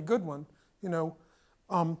really good one.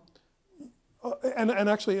 And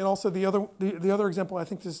actually, and also the other example I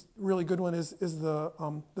think is a really good one is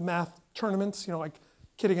the math tournaments. Like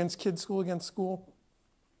kid against kid, school against school.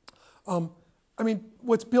 I mean,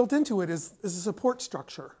 what's built into it is a support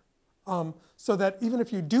structure, so that even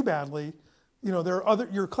if you do badly, there are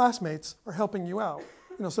your classmates are helping you out.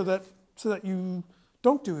 So that you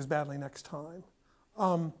don't do as badly next time.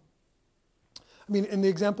 I mean, in the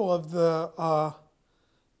example of the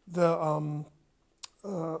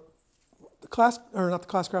class, or not the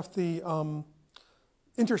classcraft, the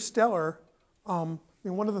interstellar. I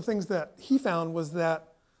mean, one of the things that he found was that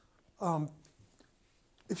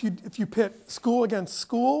if you pit school against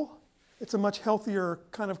school, it's a much healthier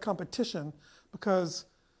kind of competition because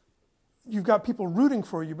you've got people rooting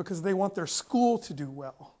for you because they want their school to do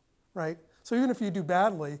well, right? So even if you do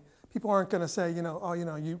badly, people aren't going to say, oh,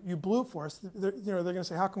 you blew it for us. They're going to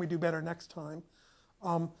say, how can we do better next time?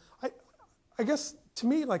 I guess to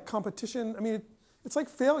me, like competition, I mean, it's like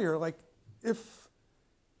failure. Like if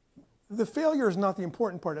the failure is not the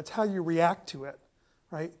important part, it's how you react to it,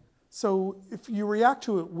 right? So if you react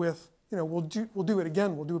to it with, we'll do it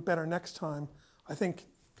again, we'll do it better next time. I think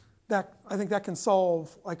that can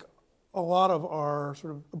solve like a lot of our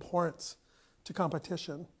sort of abhorrence to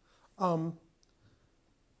competition. I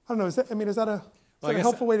don't know. Is that a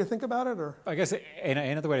helpful way to think about it, or? I guess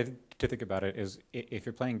another way to think about it is if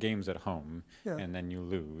you're playing games at home and then you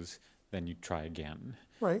lose, then you try again.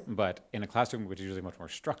 Right. But in a classroom, which is usually much more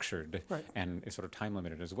structured and is sort of time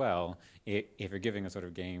limited as well, if you're giving a sort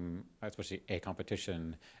of game, especially a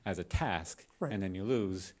competition, as a task, and then you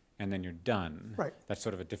lose, and then you're done, that's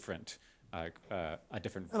sort of a different reality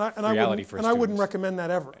for students. And I wouldn't recommend that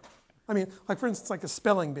ever. I mean, like for instance, like a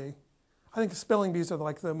spelling bee. I think spelling bees are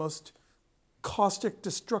like the most caustic,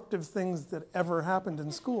 destructive things that ever happened in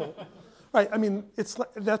school. Right, I mean,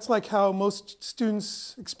 that's like how most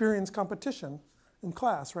students experience competition in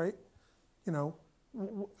class, right? I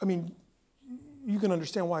mean, you can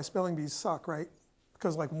understand why spelling bees suck, right?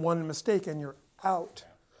 Because like one mistake and you're out.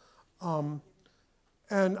 And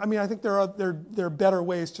I mean, I think there are better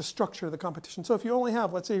ways to structure the competition. So if you only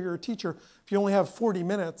have, let's say you're a teacher, if you only have 40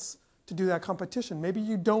 minutes to do that competition, maybe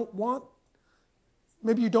you don't want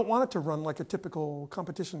it to run like a typical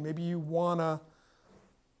competition. Maybe you want to,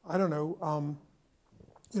 I don't know,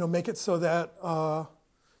 make it so that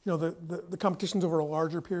the competition's over a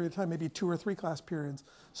larger period of time, maybe 2 or 3 class periods,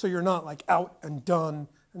 so you're not like out and done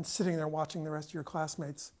and sitting there watching the rest of your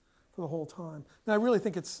classmates for the whole time. And I really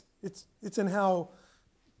think it's in how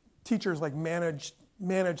teachers like manage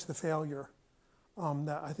the failure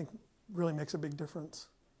that I think really makes a big difference.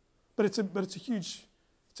 But it's a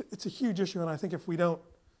huge issue, and I think if we don't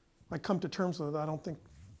like come to terms with it, I don't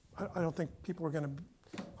think people are going to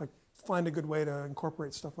like find a good way to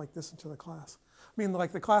incorporate stuff like this into the class. I mean,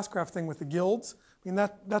 like the classcraft thing with the guilds. I mean,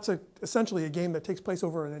 that's essentially a game that takes place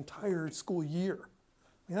over an entire school year. I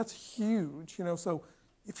mean, that's huge, So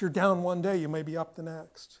if you're down one day, you may be up the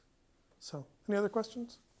next. So, any other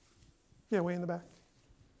questions? Yeah, way in the back.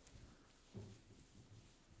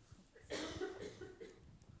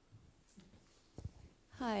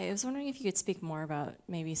 Hi, I was wondering if you could speak more about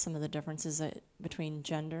maybe some of the differences between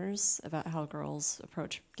genders, about how girls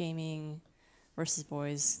approach gaming versus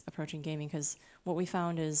boys approaching gaming, because what we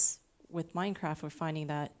found is with Minecraft, we're finding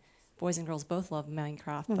that boys and girls both love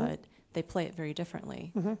Minecraft, but they play it very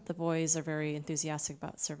differently. The boys are very enthusiastic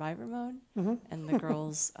about survivor mode, and the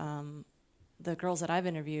girls that I've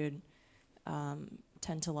interviewed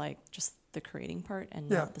tend to like just the creating part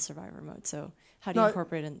and not the survivor mode. So how do you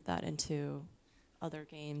incorporate that into other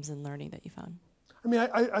games and learning that you found? I mean,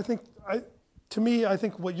 I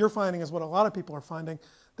think what you're finding is what a lot of people are finding.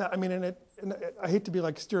 That I mean, and I hate to be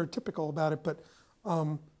like stereotypical about it, but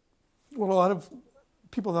what a lot of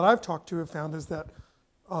people that I've talked to have found is that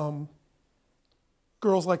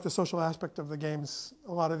girls like the social aspect of the games,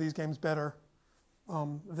 a lot of these games better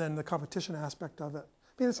than the competition aspect of it.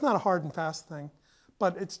 I mean, it's not a hard and fast thing,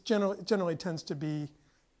 but it's generally tends to be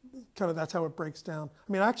kind of, that's how it breaks down.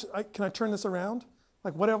 I mean, actually, can I turn this around?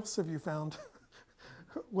 Like, what else have you found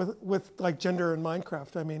with like gender in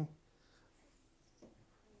Minecraft? I mean,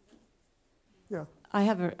 yeah. I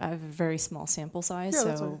have a very small sample size,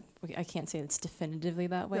 Yeah, so I can't say it's definitively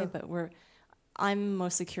that way, but I'm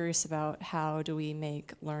mostly curious about how do we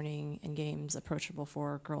make learning and games approachable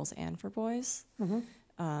for girls and for boys.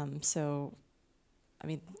 So, I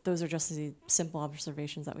mean, those are just the simple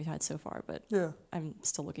observations that we've had so far, but I'm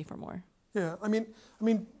still looking for more. Yeah, I mean,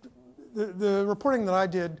 the reporting that I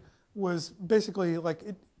did was basically like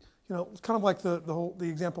it, it's kind of like the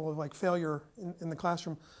example of like failure in the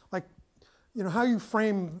classroom. Like, how you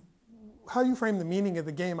frame the meaning of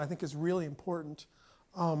the game, I think, is really important.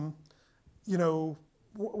 One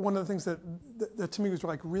of the things that to me was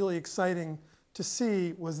like really exciting to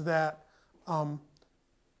see was that, I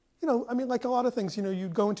mean, like a lot of things,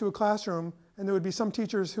 you'd go into a classroom and there would be some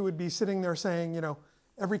teachers who would be sitting there saying,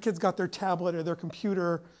 every kid's got their tablet or their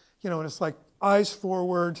computer, and it's like eyes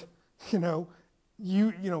forward, you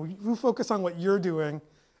focus on what you're doing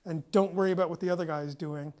and don't worry about what the other guy is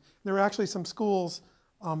doing. There are actually some schools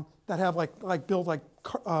that have like build like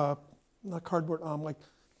not cardboard, like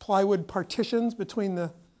plywood partitions between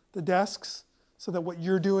the desks, so that what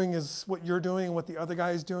you're doing is what you're doing and what the other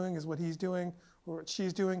guy is doing is what he's doing or what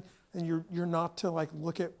she's doing, and you're not to like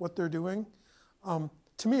look at what they're doing.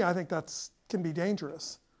 To me, I think can be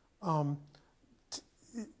dangerous. When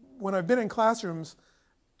I've been in classrooms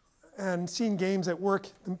and seen games at work,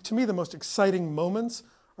 to me the most exciting moments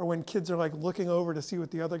are when kids are like looking over to see what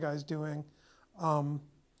the other guy's doing, and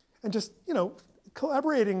just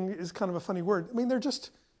collaborating is kind of a funny word. I mean, they're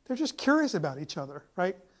just curious about each other,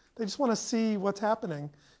 right? They just want to see what's happening.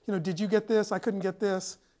 Did you get this? I couldn't get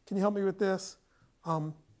this. Can you help me with this? I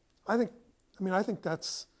think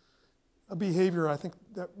that's a behavior. I think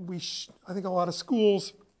that I think a lot of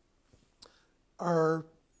schools are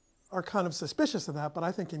kind of suspicious of that. But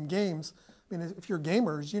I think in games, I mean, if you're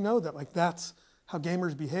gamers, that like that's how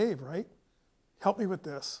gamers behave, right? Help me with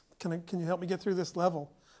this. Can you help me get through this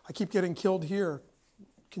level? I keep getting killed here.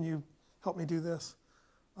 Can you help me do this?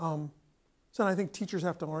 So I think teachers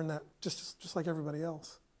have to learn that just like everybody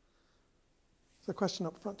else. There's a question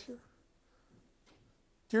up front here.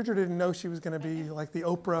 Deirdre didn't know she was going to be like the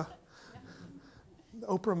Oprah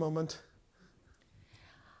moment.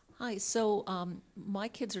 Hi, so my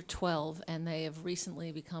kids are 12 and they have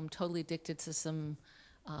recently become totally addicted to some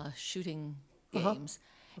shooting games.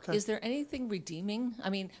 Okay. Is there anything redeeming? I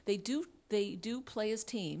mean, they do play as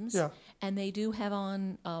teams, and they do have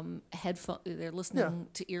on headphones. They're listening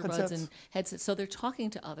to earbuds and headsets, so they're talking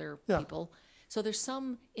to other people. So there's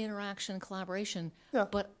some interaction and collaboration,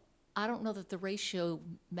 but I don't know that the ratio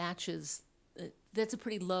matches. That's a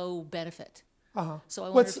pretty low benefit. So I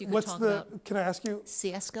wonder if you could talk about. Can I ask you?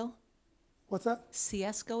 CS:GO. What's that?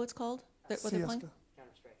 CS:GO, it's called. What they're playing?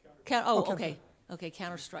 Counter-Strike. Okay,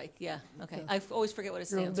 Counter-Strike, okay. I always forget what it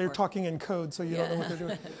stands they're for. talking in code, so you don't know what they're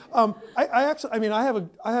doing. I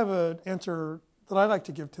have an answer that I like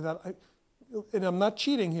to give to that, and I'm not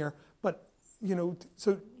cheating here, but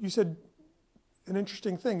so you said an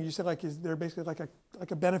interesting thing. You said like, is there basically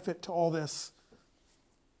like a benefit to all this,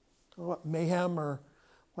 mayhem or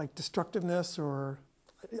like destructiveness, or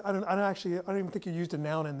I don't even think you used a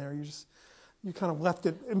noun in there. You kind of left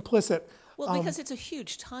it implicit. Well, because it's a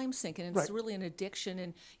huge time sink, and it's really an addiction,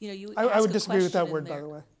 and you. I would disagree with that word, by the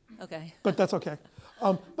way. Okay. But that's okay.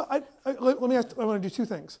 But let me ask. I want to do two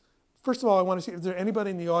things. First of all, I want to see if there's anybody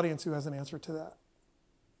in the audience who has an answer to that.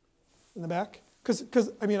 In the back, because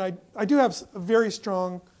I mean, I do have a very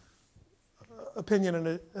strong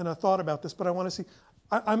opinion and a thought about this, but I want to see.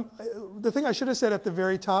 The thing I should have said at the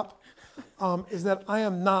very top is that I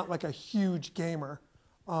am not like a huge gamer.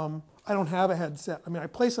 I don't have a headset. I mean, I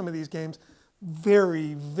play some of these games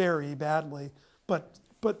very, very badly, but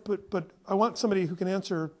I want somebody who can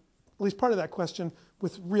answer at least part of that question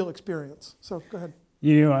with real experience. So go ahead.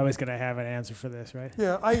 You knew I was going to have an answer for this, right?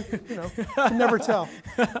 Yeah, I can never tell.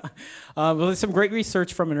 Well, there's some great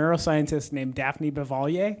research from a neuroscientist named Daphne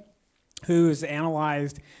Bavelier, who's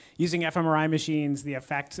analyzed using fMRI machines the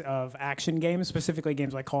effects of action games, specifically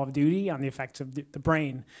games like Call of Duty, on the effects of the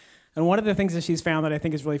brain. And one of the things that she's found that I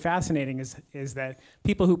think is really fascinating is that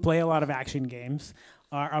people who play a lot of action games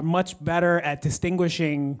are much better at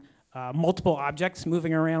distinguishing multiple objects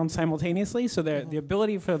moving around simultaneously. So the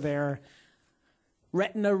ability for their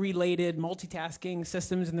retina-related multitasking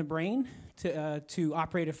systems in the brain to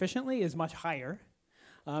operate efficiently is much higher.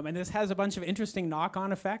 And this has a bunch of interesting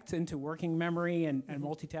knock-on effects into working memory and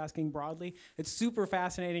multitasking broadly. It's super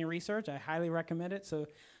fascinating research. I highly recommend it.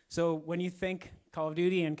 So when you think Call of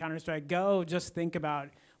Duty and Counter-Strike Go, just think about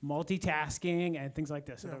multitasking and things like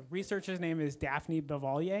this. So the researcher's name is Daphne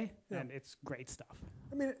Bavelier, and it's great stuff.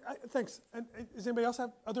 I mean, thanks. And does anybody else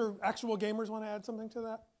have other actual gamers want to add something to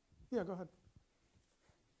that? Yeah, go ahead.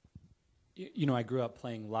 You know, I grew up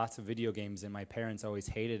playing lots of video games, and my parents always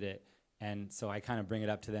hated it. And so I kind of bring it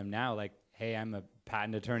up to them now, like, hey, I'm a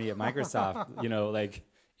patent attorney at Microsoft, you know, like,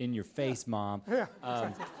 in your face, Mom. Yeah,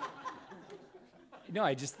 exactly. No,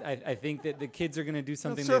 I think that the kids are going to do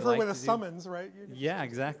something they surfer like with to a do. summons, right? Yeah,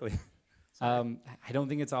 exactly. I don't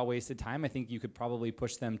think it's all wasted time. I think you could probably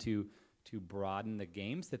push them to broaden the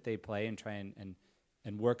games that they play and try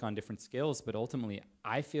and work on different skills. But ultimately,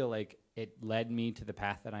 I feel like it led me to the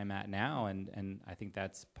path that I'm at now, and I think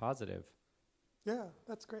that's positive. Yeah,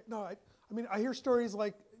 that's great. No, I mean, I hear stories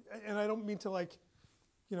like, and I don't mean to like,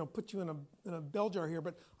 you know, put you in a bell jar here,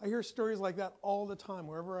 but I hear stories like that all the time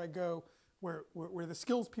wherever I go, where the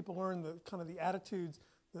skills people learn, the kind of the attitudes,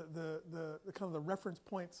 the kind of the reference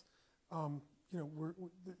points, you know,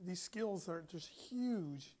 these skills are just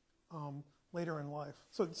huge later in life.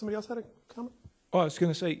 So somebody else had a comment? Oh, I was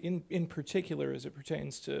going to say, in particular, as it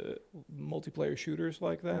pertains to multiplayer shooters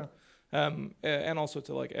like that, and also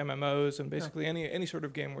to like MMOs and basically any sort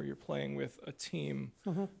of game where you're playing with a team.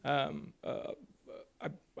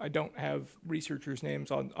 I don't have researchers' names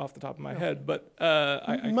off the top of my head, but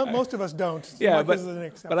most of us don't. Yeah, Marcus is an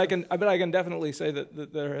exception. but I can definitely say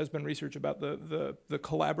that there has been research about the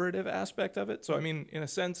collaborative aspect of it. So I mean, in a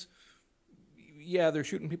sense, yeah, they're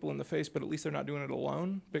shooting people in the face, but at least they're not doing it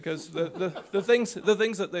alone, because the things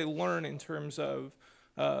that they learn in terms of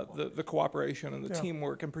the cooperation and the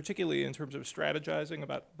teamwork, and particularly in terms of strategizing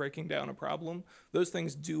about breaking down a problem, those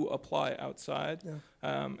things do apply outside.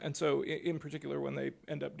 And so in particular, when they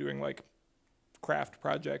end up doing like craft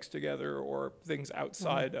projects together or things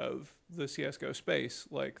outside of the CSGO space,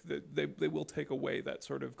 like they will take away that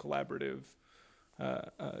sort of collaborative.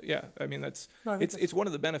 I mean, it's one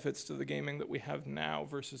of the benefits to the gaming that we have now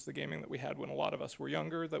versus the gaming that we had when a lot of us were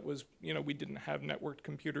younger. That was, you know, we didn't have networked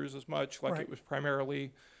computers as much. Like it was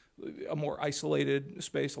primarily a more isolated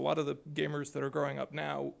space. A lot of the gamers that are growing up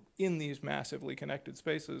now in these massively connected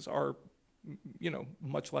spaces are, you know,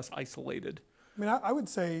 much less isolated. I mean, I would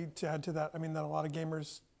say, to add to that, I mean, that a lot of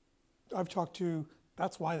gamers I've talked to,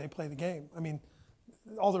 that's why they play the game. I mean,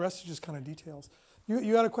 all the rest is just kind of details.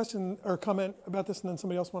 You had a question or comment about this, and then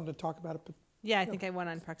somebody else wanted to talk about it. But yeah, I think I won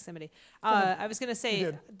on proximity. I was going to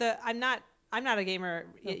say I'm not a gamer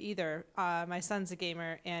either. My son's a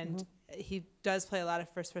gamer, and he does play a lot of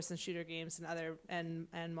first-person shooter games and other and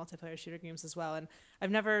multiplayer shooter games as well. And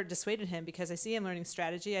I've never dissuaded him, because I see him learning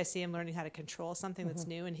strategy. I see him learning how to control something that's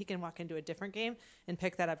new, and he can walk into a different game and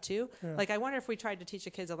pick that up too. Like, I wonder if we tried to teach the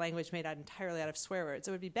kids a language made entirely out of swear words,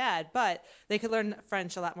 it would be bad, but they could learn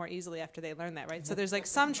French a lot more easily after they learn that, right? So there's like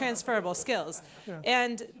some transferable skills.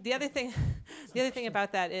 And the other thing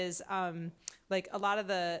about that is like a lot of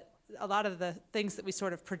the things that we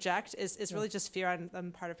sort of project is really just fear on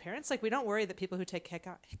the part of parents. Like, we don't worry that people who take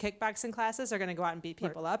kickboxing classes are going to go out and beat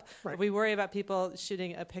people up. But we worry about people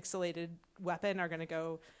shooting a pixelated weapon are going to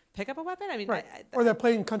go pick up a weapon. I mean, or that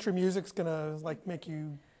playing country music's going to like make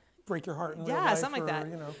you break your heart in real life, something like that.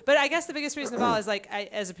 You know. But I guess the biggest reason of all is, like,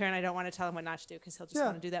 as a parent, I don't want to tell him what not to do, because he'll just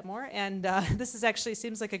want to do that more. And this is actually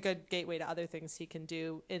seems like a good gateway to other things he can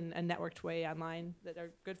do in a networked way online that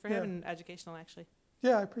are good for him and educational, actually.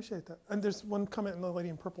 Yeah, I appreciate that. And there's one comment in the lady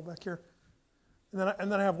in purple back here.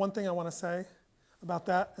 And then I have one thing I want to say about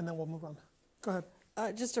that, and then we'll move on. Go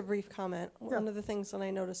ahead. Just a brief comment. One of the things that I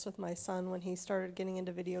noticed with my son when he started getting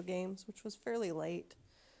into video games, which was fairly late.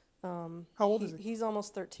 How old is he? He's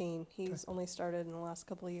almost 13. He's only started in the last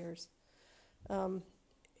couple of years.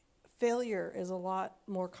 Failure is a lot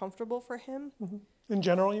more comfortable for him. In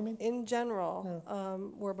general, you mean? In general,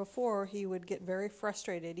 where before he would get very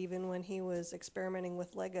frustrated, even when he was experimenting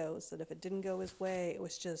with Legos, that if it didn't go his way, it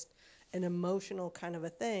was just an emotional kind of a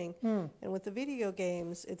thing. And with the video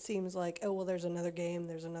games, it seems like, oh, well, there's another game,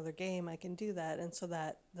 I can do that. And so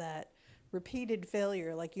that repeated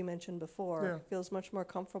failure, like you mentioned before, feels much more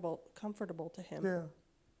comfortable to him. Yeah.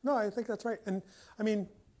 No, I think that's right. And I mean,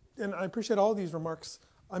 and I appreciate all of these remarks.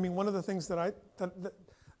 I mean, one of the things that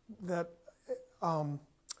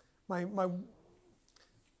my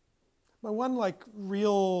one like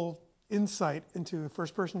real insight into a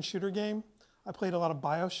first-person shooter game, I played a lot of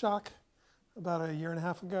BioShock about a year and a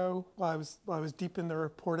half ago while I was deep in the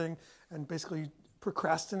reporting and basically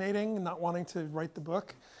procrastinating and not wanting to write the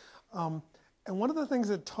book. And one of the things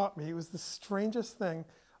it taught me, it was the strangest thing,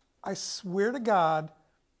 I swear to God,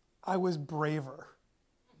 I was braver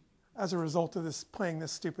as a result of this playing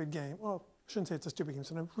this stupid game. Well, I shouldn't say it's a stupid game,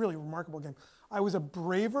 it's a really remarkable game. I was a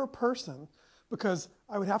braver person because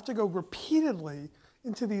I would have to go repeatedly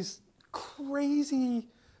into these crazy,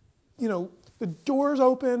 the doors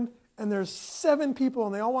open and there's 7 people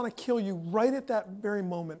and they all want to kill you right at that very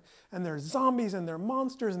moment. And they're zombies and they're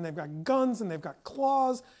monsters and they've got guns and they've got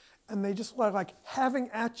claws and they just like having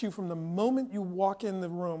at you from the moment you walk in the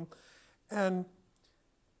room. And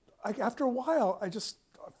after a while, I just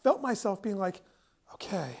felt myself being like,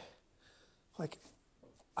 okay, like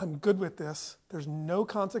I'm good with this. There's no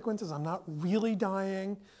consequences. I'm not really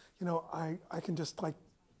dying. I can just like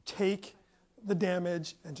take the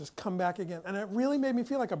damage and just come back again. And it really made me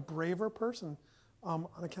feel like a braver person on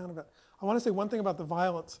account of it. I want to say one thing about the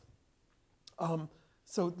violence.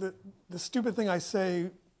 So the stupid thing I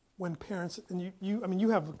say when parents, and you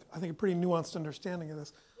have, I think, a pretty nuanced understanding of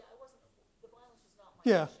this. Yeah, the violence was not my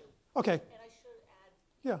Yeah, issue. okay. And I should add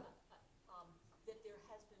Yeah, that there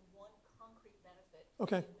has been one concrete benefit.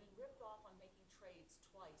 okay. They've been ripped off on making trades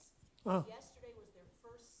twice. Uh-huh. Yesterday was their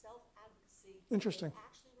first self-advocacy. Interesting. They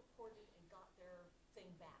actually reported and got their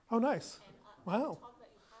thing back. Oh, nice. And Wow. talk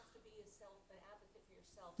about you have to be an advocate for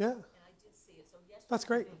yourself. Yeah. And I did see it. So yesterday That's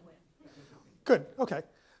great. was a big win. Good, okay.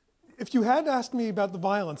 If you had asked me about the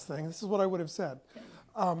violence thing, this is what I would have said.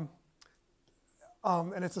 And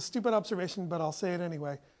it's a stupid observation, but I'll say it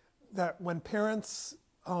anyway, that when parents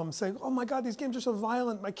say, oh my God, these games are so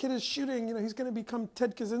violent, my kid is shooting, he's going to become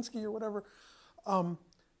Ted Kaczynski or whatever.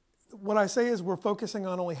 What I say is we're focusing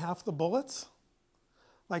on only half the bullets.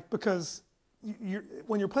 Like, because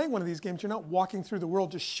when you're playing one of these games, you're not walking through the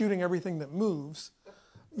world just shooting everything that moves.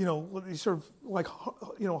 These sort of like,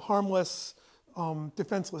 harmless,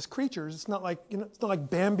 defenseless creatures. It's not like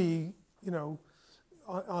Bambi,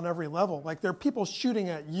 on every level. Like, there are people shooting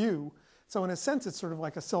at you. So in a sense, it's sort of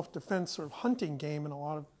like a self-defense sort of hunting game in a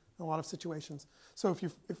lot of situations. So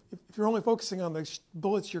if you're only focusing on the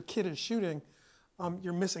bullets your kid is shooting,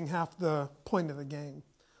 you're missing half the point of the game.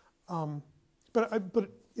 I'd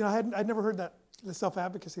never heard that, the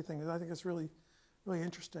self-advocacy thing. I think it's really, really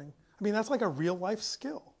interesting. I mean, that's like a real life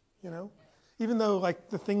skill, Even though like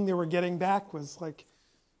the thing they were getting back was like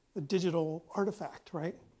a digital artifact,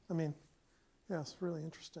 right? I mean, yeah, it's really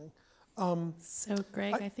interesting. So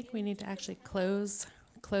Greg, I think we need to actually close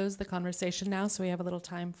the conversation now so we have a little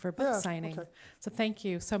time for book signing. Okay. So thank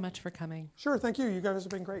you so much for coming. Sure, thank you. You guys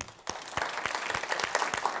have been great.